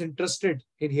Arjuna is interested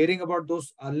in hearing about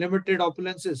those unlimited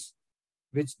opulences,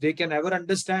 which they can never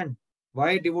understand?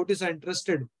 Why devotees are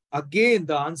interested? Again,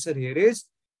 the answer here is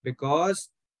because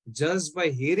just by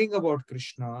hearing about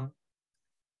Krishna,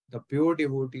 the pure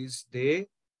devotees, they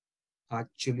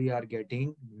actually are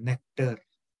getting nectar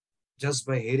just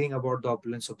by hearing about the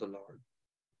opulence of the Lord.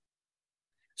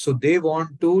 So they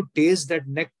want to taste that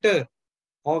nectar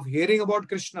of hearing about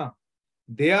Krishna.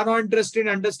 They are not interested in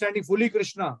understanding fully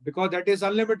Krishna because that is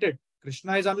unlimited.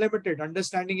 Krishna is unlimited.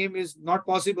 Understanding him is not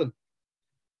possible.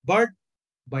 But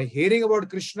by hearing about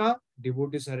Krishna,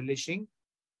 devotees are relishing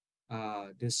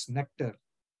this nectar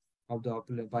of the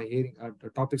opulence by hearing the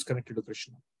topics connected to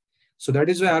Krishna. So that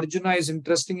is why Arjuna is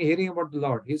interested in hearing about the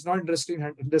Lord. He is not interested in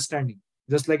understanding,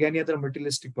 just like any other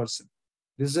materialistic person.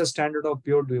 This is a standard of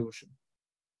pure devotion.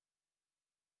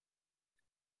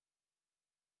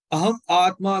 Aham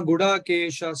Atma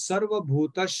Gudakesha Sarva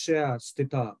Bhutashya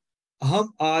Stita. Aham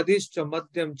Adishcha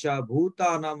Madhyam Cha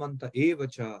Bhutanamanta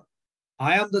Evacha.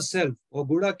 I am the self, or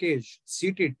Gudakesh,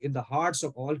 seated in the hearts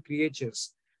of all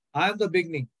creatures. I am the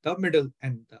beginning, the middle,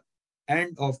 and the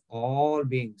end of all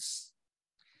beings.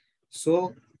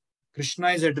 So, Krishna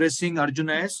is addressing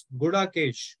Arjuna as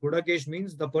Gudakesh. Gudakesh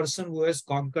means the person who has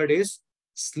conquered his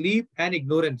sleep and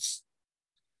ignorance.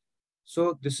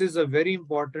 So, this is a very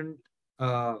important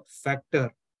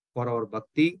factor for our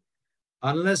bhakti.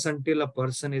 Unless until a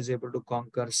person is able to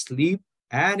conquer sleep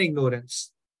and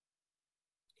ignorance,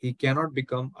 he cannot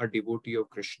become a devotee of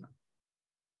Krishna.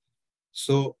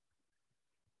 So,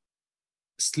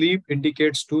 sleep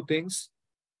indicates two things.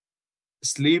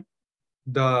 Sleep,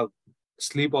 the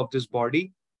sleep of this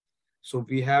body. So,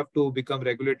 we have to become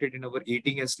regulated in our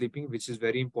eating and sleeping, which is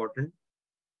very important.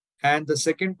 And the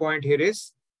second point here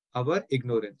is our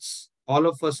ignorance. All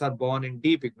of us are born in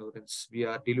deep ignorance. We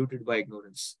are deluded by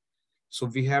ignorance. So,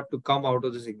 we have to come out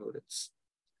of this ignorance.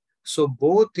 So,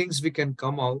 both things we can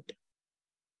come out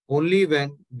only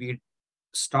when we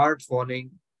start following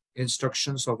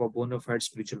instructions of a bona fide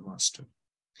spiritual master.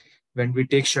 When we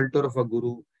take shelter of a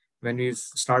guru, when we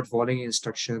start following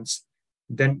instructions,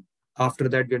 then after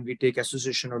that, when we take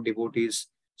association of devotees.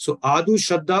 So Adu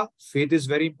Shraddha, faith is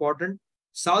very important.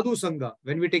 Sadhu Sangha,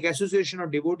 when we take association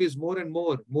of devotees more and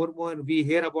more, we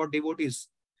hear about devotees.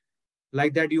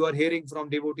 Like that you are hearing from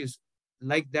devotees.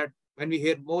 Like that when we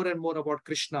hear more and more about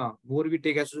Krishna, more we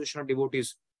take association of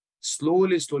devotees,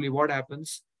 slowly, what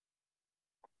happens?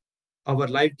 Our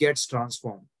life gets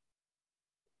transformed.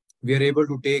 We are able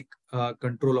to take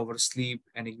control over sleep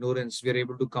and ignorance. We are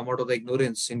able to come out of the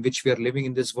ignorance in which we are living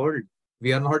in this world.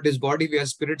 We are not this body, we are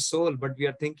spirit soul, but we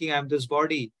are thinking I'm this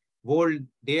body. Whole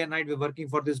day and night we're working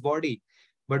for this body,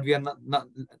 but we are not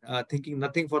thinking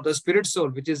nothing for the spirit soul,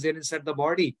 which is there inside the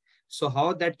body. So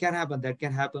how that can happen? That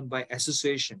can happen by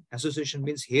association. Association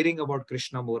means hearing about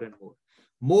Krishna more and more.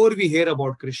 More we hear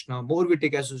about Krishna, more we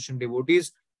take association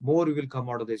devotees, more we will come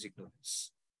out of this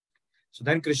ignorance. So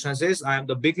then Krishna says, I am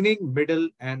the beginning, middle,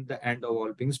 and the end of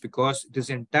all beings, because this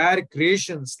entire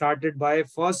creation started by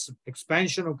first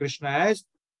expansion of Krishna as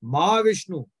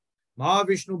Mahavishnu.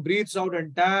 Mahavishnu breathes out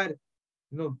entire,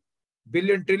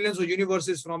 billion trillions of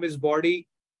universes from his body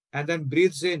and then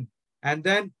breathes in. And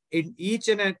then in each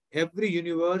and every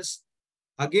universe,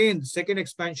 again, second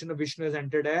expansion of Vishnu has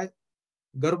entered as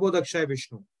Garbhodakshaya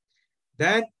Vishnu.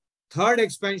 Then third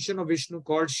expansion of Vishnu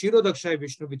called Shirodakshaya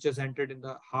Vishnu, which has entered in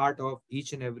the heart of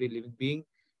each and every living being,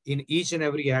 in each and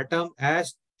every atom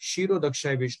as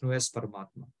Shirodakshaya Vishnu as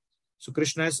Paramatma. So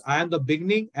Krishna is, I am the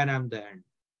beginning and I am the end.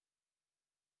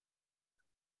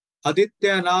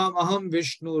 Aditya Nam Aham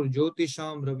Vishnu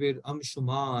Jyotisham Ravir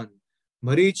Amshuman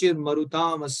Marichir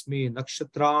Marutam Asmi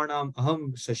Nakshatranam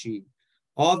Aham Shashi.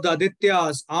 Of the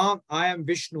Adityas, I am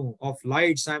Vishnu. Of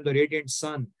lights, I am the radiant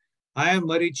sun. I am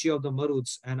Marichi of the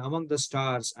Maruts, and among the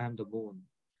stars, I am the moon.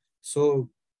 So,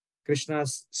 Krishna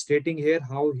is stating here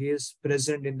how he is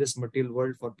present in this material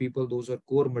world for people, those who are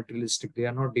core materialistic. They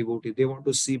are not devotees. They want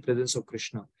to see presence of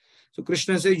Krishna. So,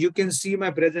 Krishna says, you can see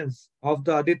my presence. Of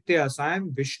the Adityas, I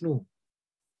am Vishnu.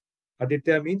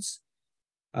 Aditya means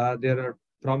there are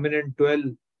prominent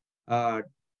 12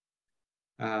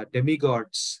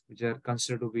 demigods, which are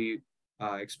considered to be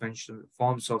expansion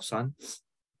forms of sun.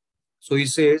 So he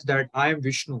says that I am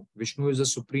Vishnu. Vishnu is the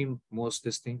supreme most,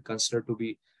 this thing considered to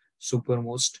be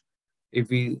supermost. If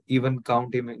we even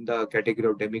count him in the category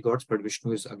of demigods, but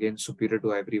Vishnu is again superior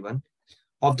to everyone.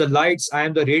 Of the lights, I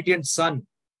am the radiant sun.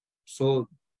 So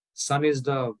sun is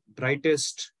the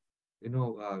brightest,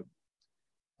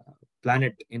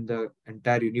 planet in the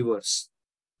entire universe.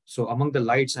 So among the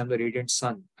lights, I am the radiant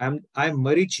sun. I am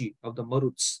Marichi of the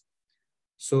Maruts.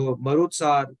 So Maruts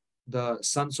are the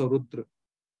sons of Rudra,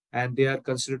 and they are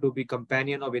considered to be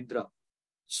companion of Indra.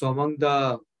 So among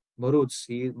the Maruts,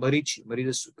 Marichi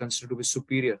is considered to be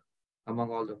superior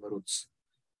among all the Maruts.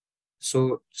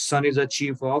 So sun is the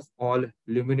chief of all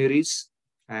luminaries,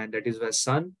 and that is why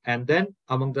sun. And then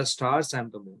among the stars, I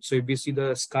am the moon. So if we see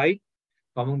the sky,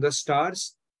 among the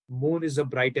stars, moon is the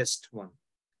brightest one.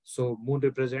 So moon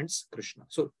represents Krishna.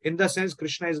 So in the sense,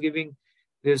 Krishna is giving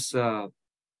this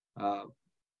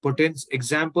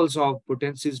examples of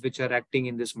potencies which are acting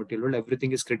in this material world.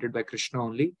 Everything is created by Krishna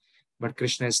only, but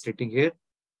Krishna is stating here,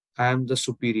 I am the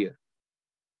superior.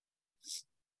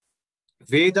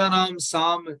 Vedanam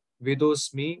Sam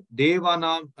Vedosmi,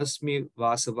 Devanam Asmi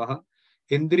Vasavaha,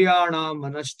 Indriyanam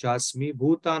Manaschasmi,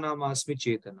 Bhutanam Asmi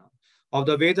Chetana. Of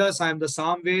the Vedas, I am the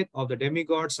Samved. Of the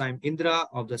demigods, I am Indra.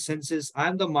 Of the senses, I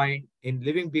am the mind. In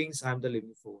living beings, I am the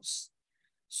living force.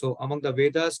 So among the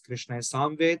Vedas, Krishna is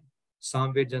Samved.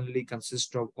 Samved generally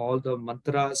consists of all the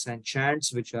mantras and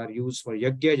chants which are used for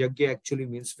Yajna. Yajna actually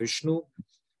means Vishnu.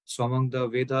 So among the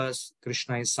Vedas,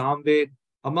 Krishna is Samved.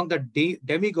 Among the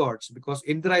demigods, because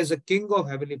Indra is a king of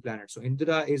heavenly planets. So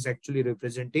Indra is actually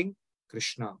representing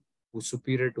Krishna, who is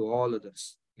superior to all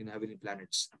others in heavenly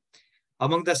planets.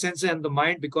 Among the senses and the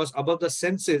mind, because above the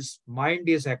senses, mind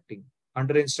is acting.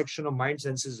 Under instruction of mind,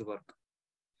 senses work.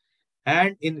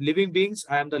 And in living beings,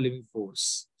 I am the living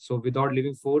force. So without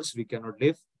living force, we cannot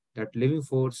live. That living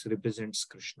force represents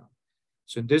Krishna.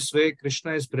 So in this way,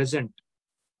 Krishna is present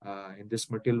in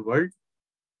this material world.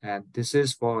 And this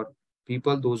is for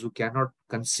people, those who cannot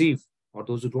conceive or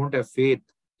those who don't have faith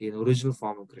in original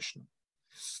form of Krishna.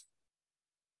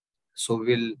 So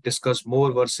we'll discuss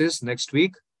more verses next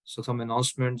week. So some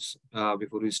announcements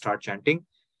before we start chanting.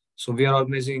 So we are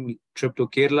organizing trip to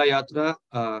Kerala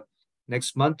Yatra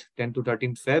next month, 10 to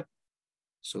 13 Feb.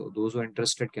 So those who are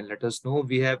interested can let us know.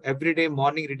 We have everyday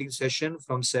morning reading session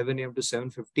from 7 a.m. to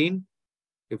 7:15.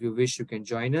 If you wish, you can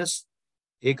join us.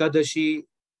 Ekadashi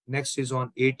next is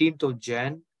on 18th of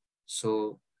Jan.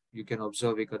 So you can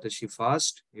observe Ekadashi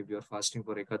fast if you are fasting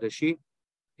for Ekadashi.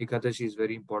 Ekadashi is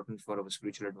very important for our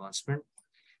spiritual advancement.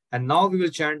 And now we will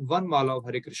chant one mala of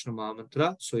Hare Krishna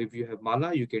Mahamantra. So if you have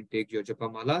mala, you can take your japa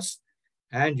malas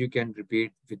and you can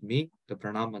repeat with me the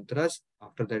pranam mantras.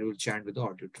 After that, we will chant with the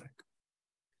audio track.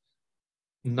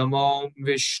 Namo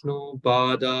Vishnu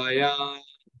Padaya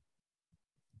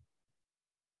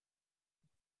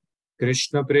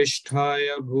Krishna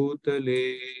Pristhaya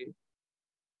Bhutale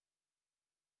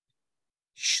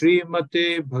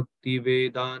Srimate Bhakti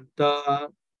Vedanta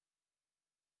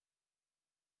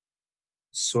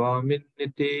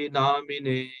Swaminiti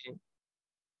Namine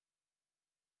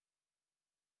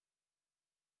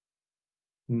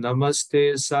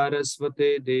Namaste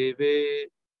Saraswate Deve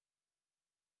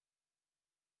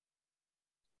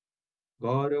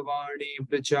Gauravani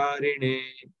Pracharine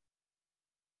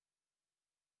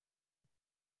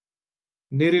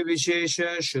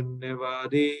Nirvishesha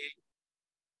Shunyavadi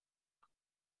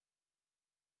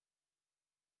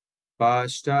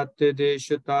Paschatya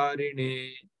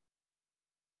Deshatarine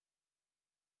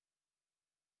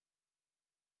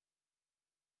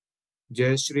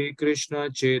Jai Shri Krishna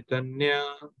Chaitanya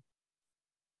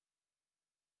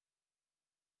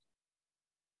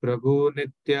Prabhu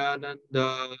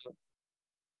Nityananda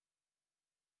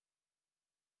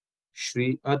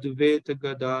Shri Advaita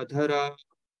Gadadhara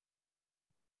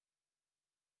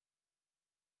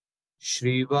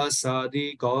Shri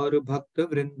Vasadi Gaur Bhakta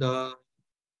Vrinda.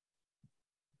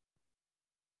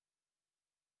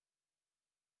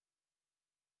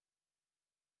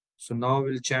 So now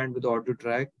we'll chant with the audio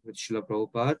track with Srila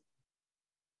Prabhupada.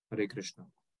 Hare Krishna.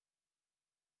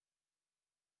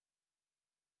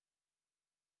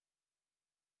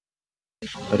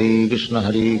 Hare Krishna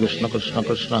Krishna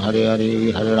Krishna Hare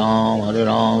Hare Hare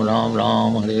Ram Ram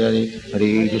Ram Hare Hare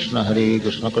Hare Krishna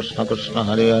Krishna Krishna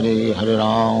Hare Hare Hare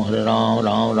Ram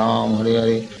Ram Hare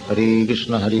Hare Hare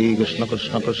Krishna Krishna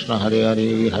Krishna Hare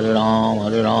Hare Hare Ram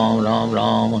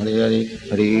Ram Hare Hare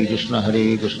Hare Krishna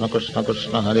Krishna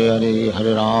Krishna Hare Hare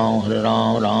Hare Ram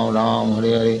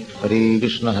Hare Hare Hare Krishna Krishna Krishna Hare Hare Hare Ram Hare Hare Hare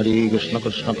Krishna Krishna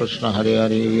Krishna Hare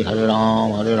Hare Hare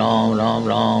Ram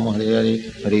Hare Hare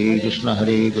Hare Krishna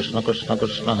Krishna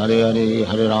Krishna Hare Hare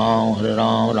Hare Ram Hare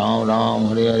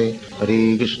Hare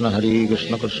Hare Krishna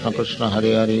Krishna Krishna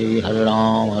Hare Hare Hare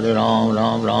Ram Hare Hare Hare Krishna Krishna Krishna Hare Hare Hare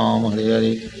Ram Hare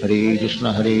Hare Hare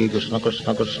Krishna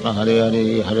Krishna Krishna Hare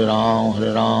Hare Hare Ram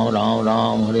Hare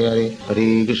Hare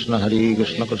Hare Krishna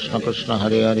Krishna Krishna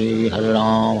Hare Hare Hare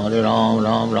Ram Hare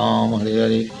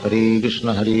Hare Hare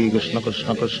Krishna Krishna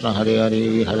Krishna Hare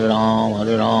Hare Hare Ram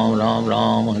Hare Hare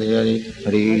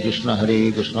Hare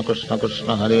Krishna Krishna Krishna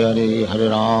Hare Hare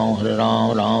Hare Ram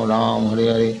Hare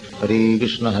Hare Hare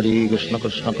Krishna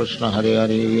Krishna Krishna Hare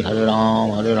Hare Hare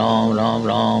Ram Hare Hare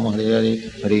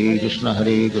Hare Krishna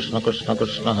Krishna Krishna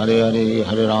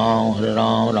Hare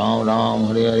Hare Hare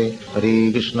Ram Hare Hare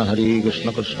Hare Krishna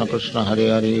Krishna Krishna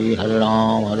Hare Hare Hare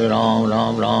Ram Hare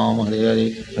Hare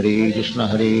Hare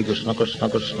Krishna Krishna Krishna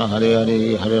Hare Hare Hare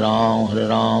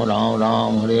Ram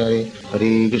Hare Hare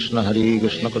Hare Krishna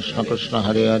Krishna Krishna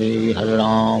Hare Hare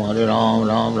Hare Ram Hare Hare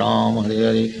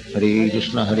Hare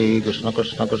Krishna Krishna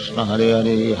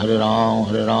Krishna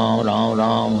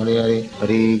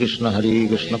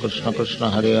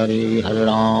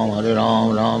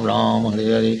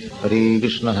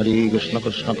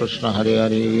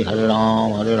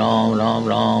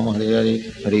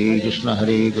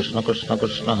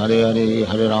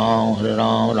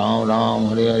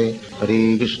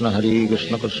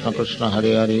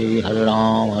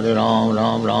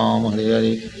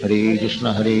Hare Hare Hare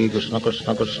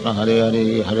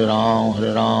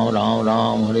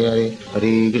Ram Hare Hare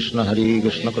Hare Krishna Krishna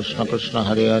Krishna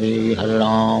Hare Hare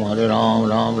Hare Ram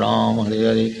Hare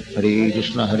Hare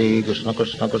Hare Krishna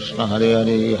Krishna Krishna Hare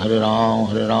Hare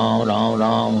Hare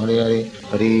Ram Hare Hare Hare Krishna Krishna Krishna Hare Hare Hare Ram Hare Hare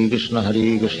Hare Krishna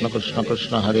Krishna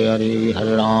Krishna Hare Hare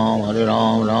Hare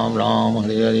Ram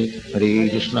Hare Hare Hare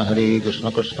Krishna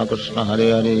Krishna Krishna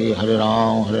Hare Hare Hare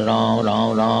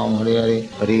Ram Hare Hare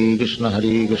Hare Krishna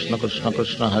Krishna Krishna Hare Hare Hare Ram Hare Hare Hare Krishna Krishna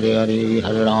Krishna Hare Hare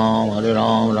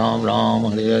Hare Ram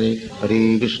Hare Hare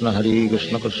Hare Krishna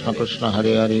Krishna Krishna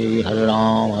Hare Hare Hare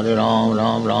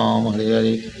Ram Hare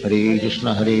Hare Hare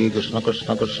Krishna Krishna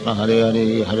Krishna Hare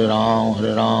Hare Hare Ram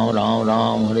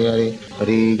Hare Hare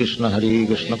Hare Krishna Krishna Krishna Hare Hare Hare Ram Hare Hare Hare Krishna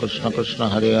Krishna Krishna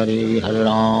Hare Hare Hare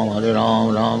Ram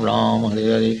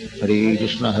Hare Hare Hare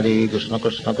Krishna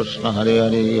Krishna Krishna Hare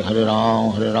Hare Hare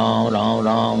Ram Hare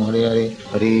Hare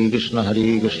Hare Krishna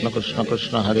Krishna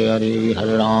Krishna Hare Hare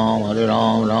Hare Ram Hare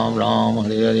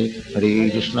Hare Hare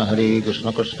Krishna Hare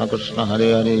Krishna Krishna Krishna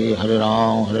Hare Hare Hare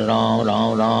Ram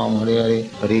Ram Ram Hare Hare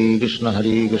Hare Krishna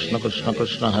Krishna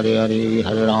Krishna Hare Hare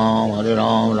Hare Ram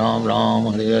Ram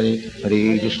Hare Hare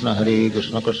Hare Krishna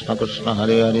Krishna Krishna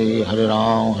Hare Hare Hare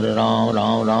Ram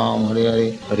Ram Hare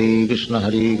Hare Hare Krishna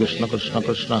Krishna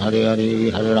Krishna Hare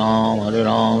Hare Hare Ram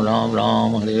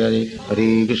Ram Hare Hare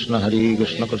Hare Krishna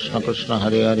Krishna Krishna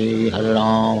Hare Hare Hare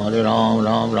Ram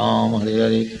Ram Hare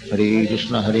Hare Hare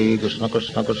Krishna Krishna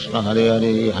Krishna Hare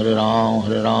Hare Hare Ram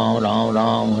Hare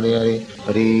Hare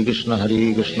Hare Krishna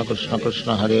Krishna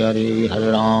Krishna Hare Hare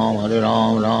Hare Ram Hare Hare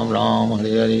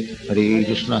Hare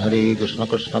Krishna Krishna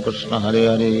Krishna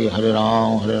Hare Hare Hare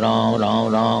Ram Hare Hare Hare Krishna Krishna Krishna Hare Hare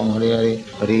Hare Ram Hare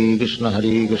Hare Hare Krishna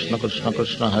Krishna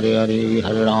Krishna Hare Hare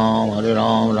Hare Ram Hare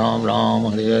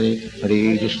Hare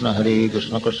Hare Krishna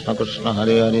Krishna Krishna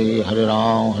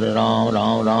Hare Hare Hare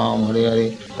Ram Hare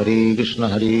Hare Hare Krishna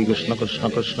Krishna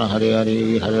Krishna Hare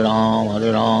Hare Hare Ram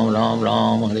Hare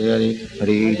Hare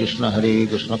Hare Krishna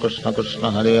Krishna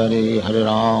Krishna Hare Hare Hare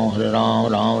Ram Hare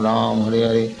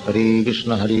Hare Hare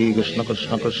Krishna Krishna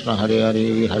Krishna Hare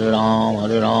Hare Hare Ram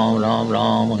Hare Hare Hare Krishna Krishna Krishna Hare Hare Hare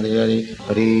Ram Hare Hare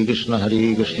Hare Krishna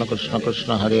Krishna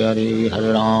Krishna Hare Hare Hare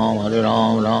Ram Hare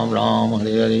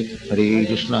Hare Hare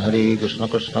Krishna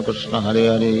Krishna Krishna Hare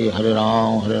Hare Hare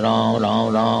Ram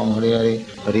Hare Hare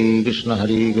Hare Krishna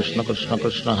Krishna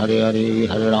Krishna Hare Hare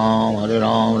Hare Ram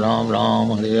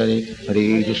Hare Hare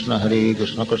Hare Krishna Krishna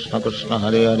Krishna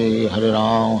Hare Hare Hare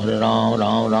Ram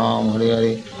Hare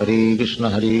Hare Hare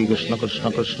Krishna Krishna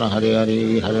Krishna Hare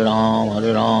Hare Hare Ram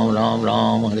Hare Hare Hare Krishna Krishna Krishna Hare Hare Hare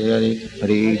Ram Hare Hare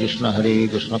Hare Krishna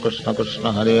Krishna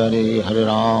Krishna Hare Hare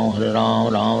Hare Ram Hare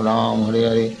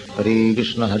Hare Hare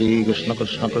Krishna Krishna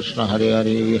Krishna Hare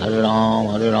Hare Hare Ram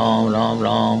Hare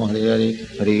Hare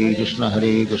Hare Krishna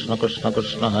Krishna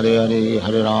Krishna Hare Hare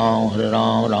Hare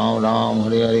Ram Hare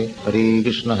Hare Hare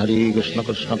Krishna Krishna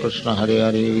Krishna Hare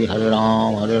Hare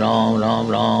Hare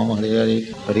Ram Hare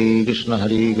Hare Hare Krishna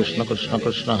Krishna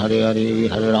Krishna Hare Hare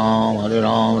Hare Ram Hare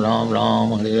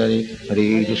Hare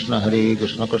Hare Krishna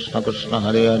Krishna Krishna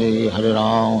Hare Hare Hare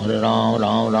Ram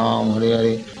Hare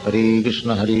Hare Hare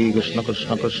Krishna Krishna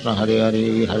Krishna Hare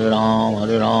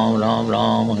Hare Hare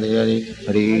Ram Hare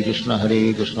Hare Hare Krishna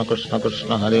Krishna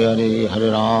Krishna Hare Hare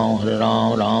Hare Ram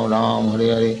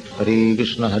Hare Hare Hare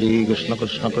Krishna Krishna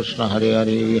Krishna Hare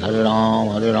Hare Hare Ram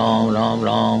Hare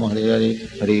Hare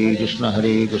Hare Krishna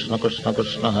Krishna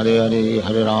Krishna Hare Hare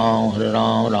Hare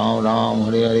Ram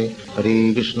Hare Hare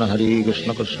Hare Krishna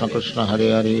Krishna Krishna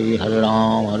Hare Hare Hare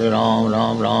Ram Hare Hare Hare Krishna Krishna Krishna Hare Hare Hare Ram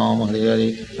Hare Hare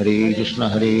Hare Krishna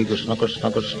Krishna Krishna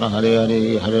Hare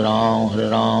Hare Hare Ram Hare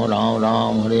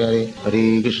Hare Hare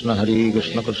Krishna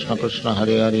Krishna Krishna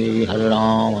Hare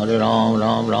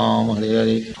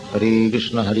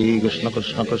Hare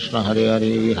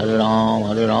Hare Ram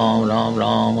Hare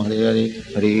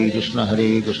Hare Hare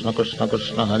Krishna Krishna Krishna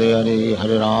Hare Hare Hare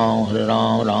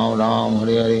Ram Hare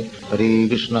Hare Hare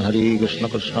Krishna Krishna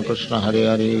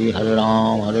Krishna Hare Hare Hare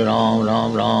Ram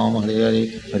Hare Hare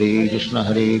Hare Krishna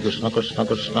Krishna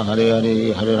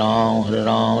Krishna Hare Hare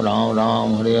Hare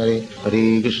Ram Hare Hare Hare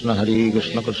Krishna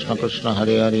Krishna Krishna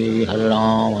Hare Hare Hare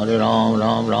Ram Hare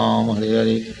Hare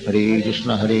Hare Krishna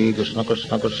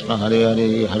Krishna Krishna Hare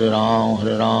Hare Hare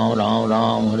Ram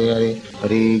Hare Hare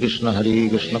Hare Krishna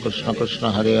Krishna Krishna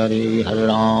Hare Hare Hare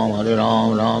Ram Hare Hare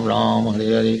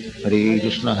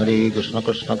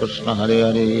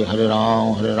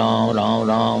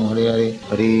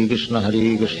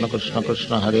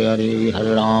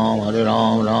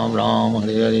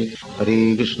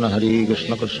Hare Krishna Krishna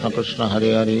Krishna Hare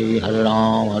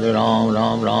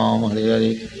Hare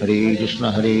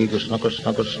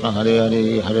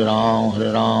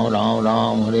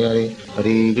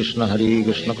Hare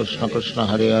Ram Hare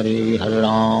Hare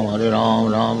Hare Krishna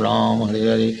Krishna Krishna Hare Hare Hare Ram Hare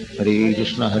Hare Hare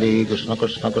Krishna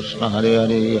Krishna Krishna Hare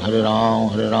Hare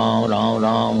Hare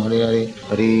Ram Hare Hare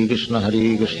Hare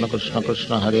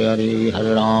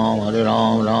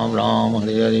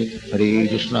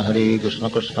Krishna Krishna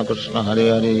Krishna Hare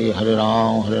Hare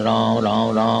Hare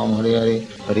Ram Hare Hare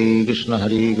Hare Krishna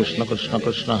Krishna Krishna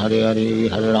Hare Hare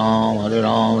Hare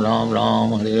Ram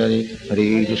Hare Hare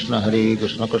Hare Krishna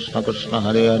Krishna Krishna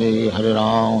Hare Hare Hare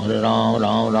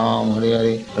Ram Hare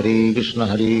Hare Hare Krishna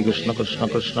Krishna Krishna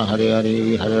Hare Hare Hare Ram Hare Hare Hare Krishna Krishna Krishna Hare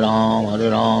Hare Hare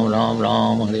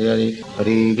Ram Hare Hare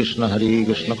Hare Krishna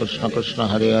Krishna Krishna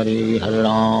Hare Hare Hare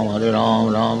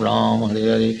Ram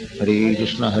Hare Hare Hare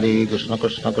Krishna Krishna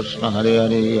Krishna Hare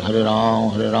Hare Hare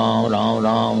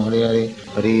Ram Hare Hare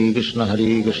Hare Krishna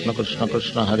Krishna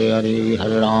Krishna Hare Hare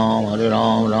Hare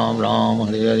Ram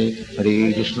Hare Hare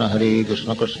Hare Krishna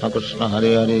Krishna Krishna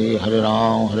Hare Hare Hare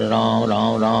Ram Ram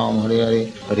Ram Ram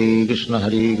Hare Hare Krishna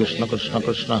Krishna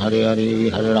Krishna Hare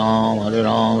Hare Ram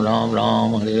Ram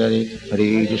Ram Hare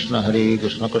Hare Krishna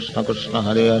Krishna Krishna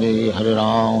Hare Hare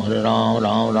Ram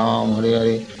Ram Ram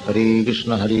Hare Hare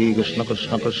Krishna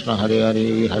Krishna Krishna हरे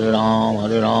राम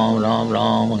राम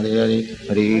राम हरे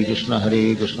हरे कृष्ण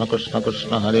कृष्ण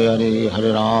कृष्ण हरे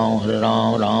राम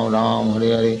राम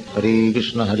हरे हरे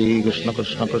कृष्ण कृष्ण कृष्ण हरे राम राम हरे हरे कृष्ण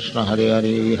कृष्ण कृष्ण हरे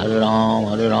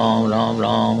राम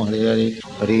राम हरे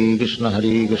हरे कृष्ण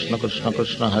कृष्ण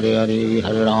कृष्ण हरे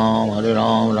राम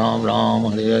राम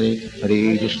हरे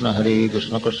हरे कृष्ण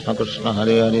कृष्ण कृष्ण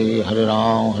हरे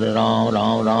राम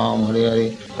राम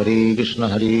हरे हरे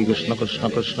कृष्ण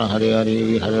कृष्ण कृष्ण हरे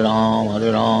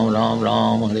राम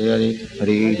राम हरे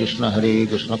हरे कृष्ण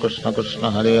कृष्ण कृष्ण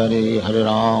हरे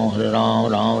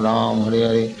राम राम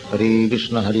हरे हरे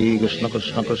कृष्ण कृष्ण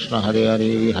कृष्ण कृष्ण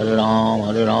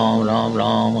हरे राम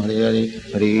राम हरे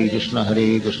हरे कृष्ण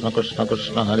कृष्ण कृष्ण कृष्ण हरे राम राम हरे हरे कृष्ण कृष्ण कृष्ण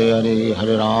कृष्ण हरे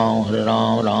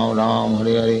राम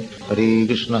हरे हरे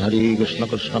कृष्ण कृष्ण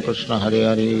कृष्ण कृष्ण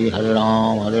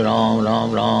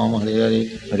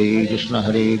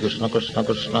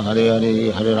हरे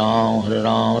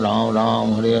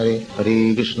राम हरे हरे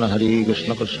कृष्ण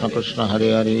कृष्ण कृष्ण कृष्ण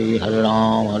हरे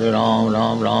राम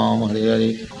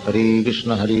हरे हरे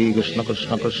कृष्ण कृष्ण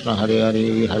कृष्ण कृष्ण हरे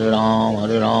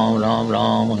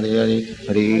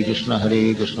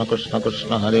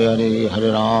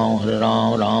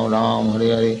राम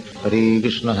हरे हरे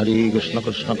कृष्ण कृष्ण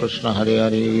कृष्ण कृष्ण हरे राम हरे हरे कृष्ण कृष्ण कृष्ण कृष्ण हरे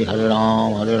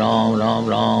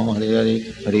राम हरे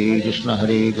हरे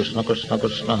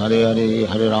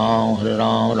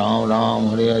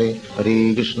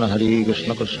कृष्ण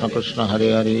कृष्ण कृष्ण कृष्ण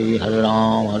हरे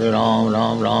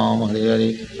राम हरे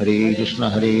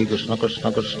हरे कृष्ण कृष्ण कृष्ण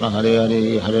कृष्ण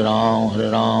हरे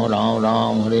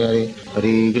राम हरे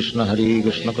हरे कृष्ण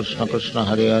कृष्ण कृष्ण कृष्ण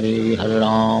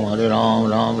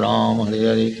हरे राम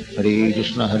हरे हरे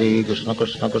कृष्ण कृष्ण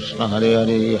कृष्ण कृष्ण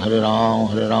हरे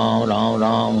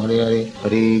राम हरे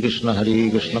हरे कृष्ण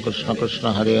कृष्ण कृष्ण कृष्ण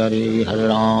हरे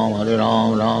राम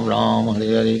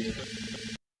हरे हरे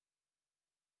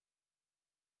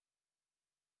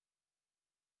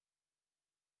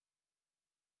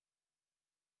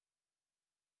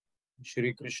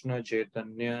श्री कृष्ण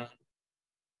चैतन्य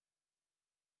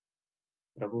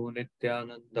प्रभु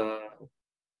नित्यानंद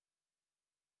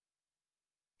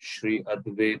श्री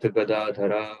अद्वैत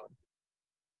गदाधरा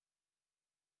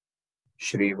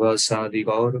श्रीवासादि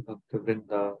गौर भक्त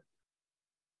वृंदा.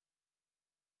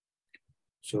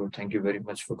 So thank you very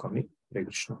much for coming. Hare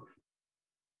Krishna.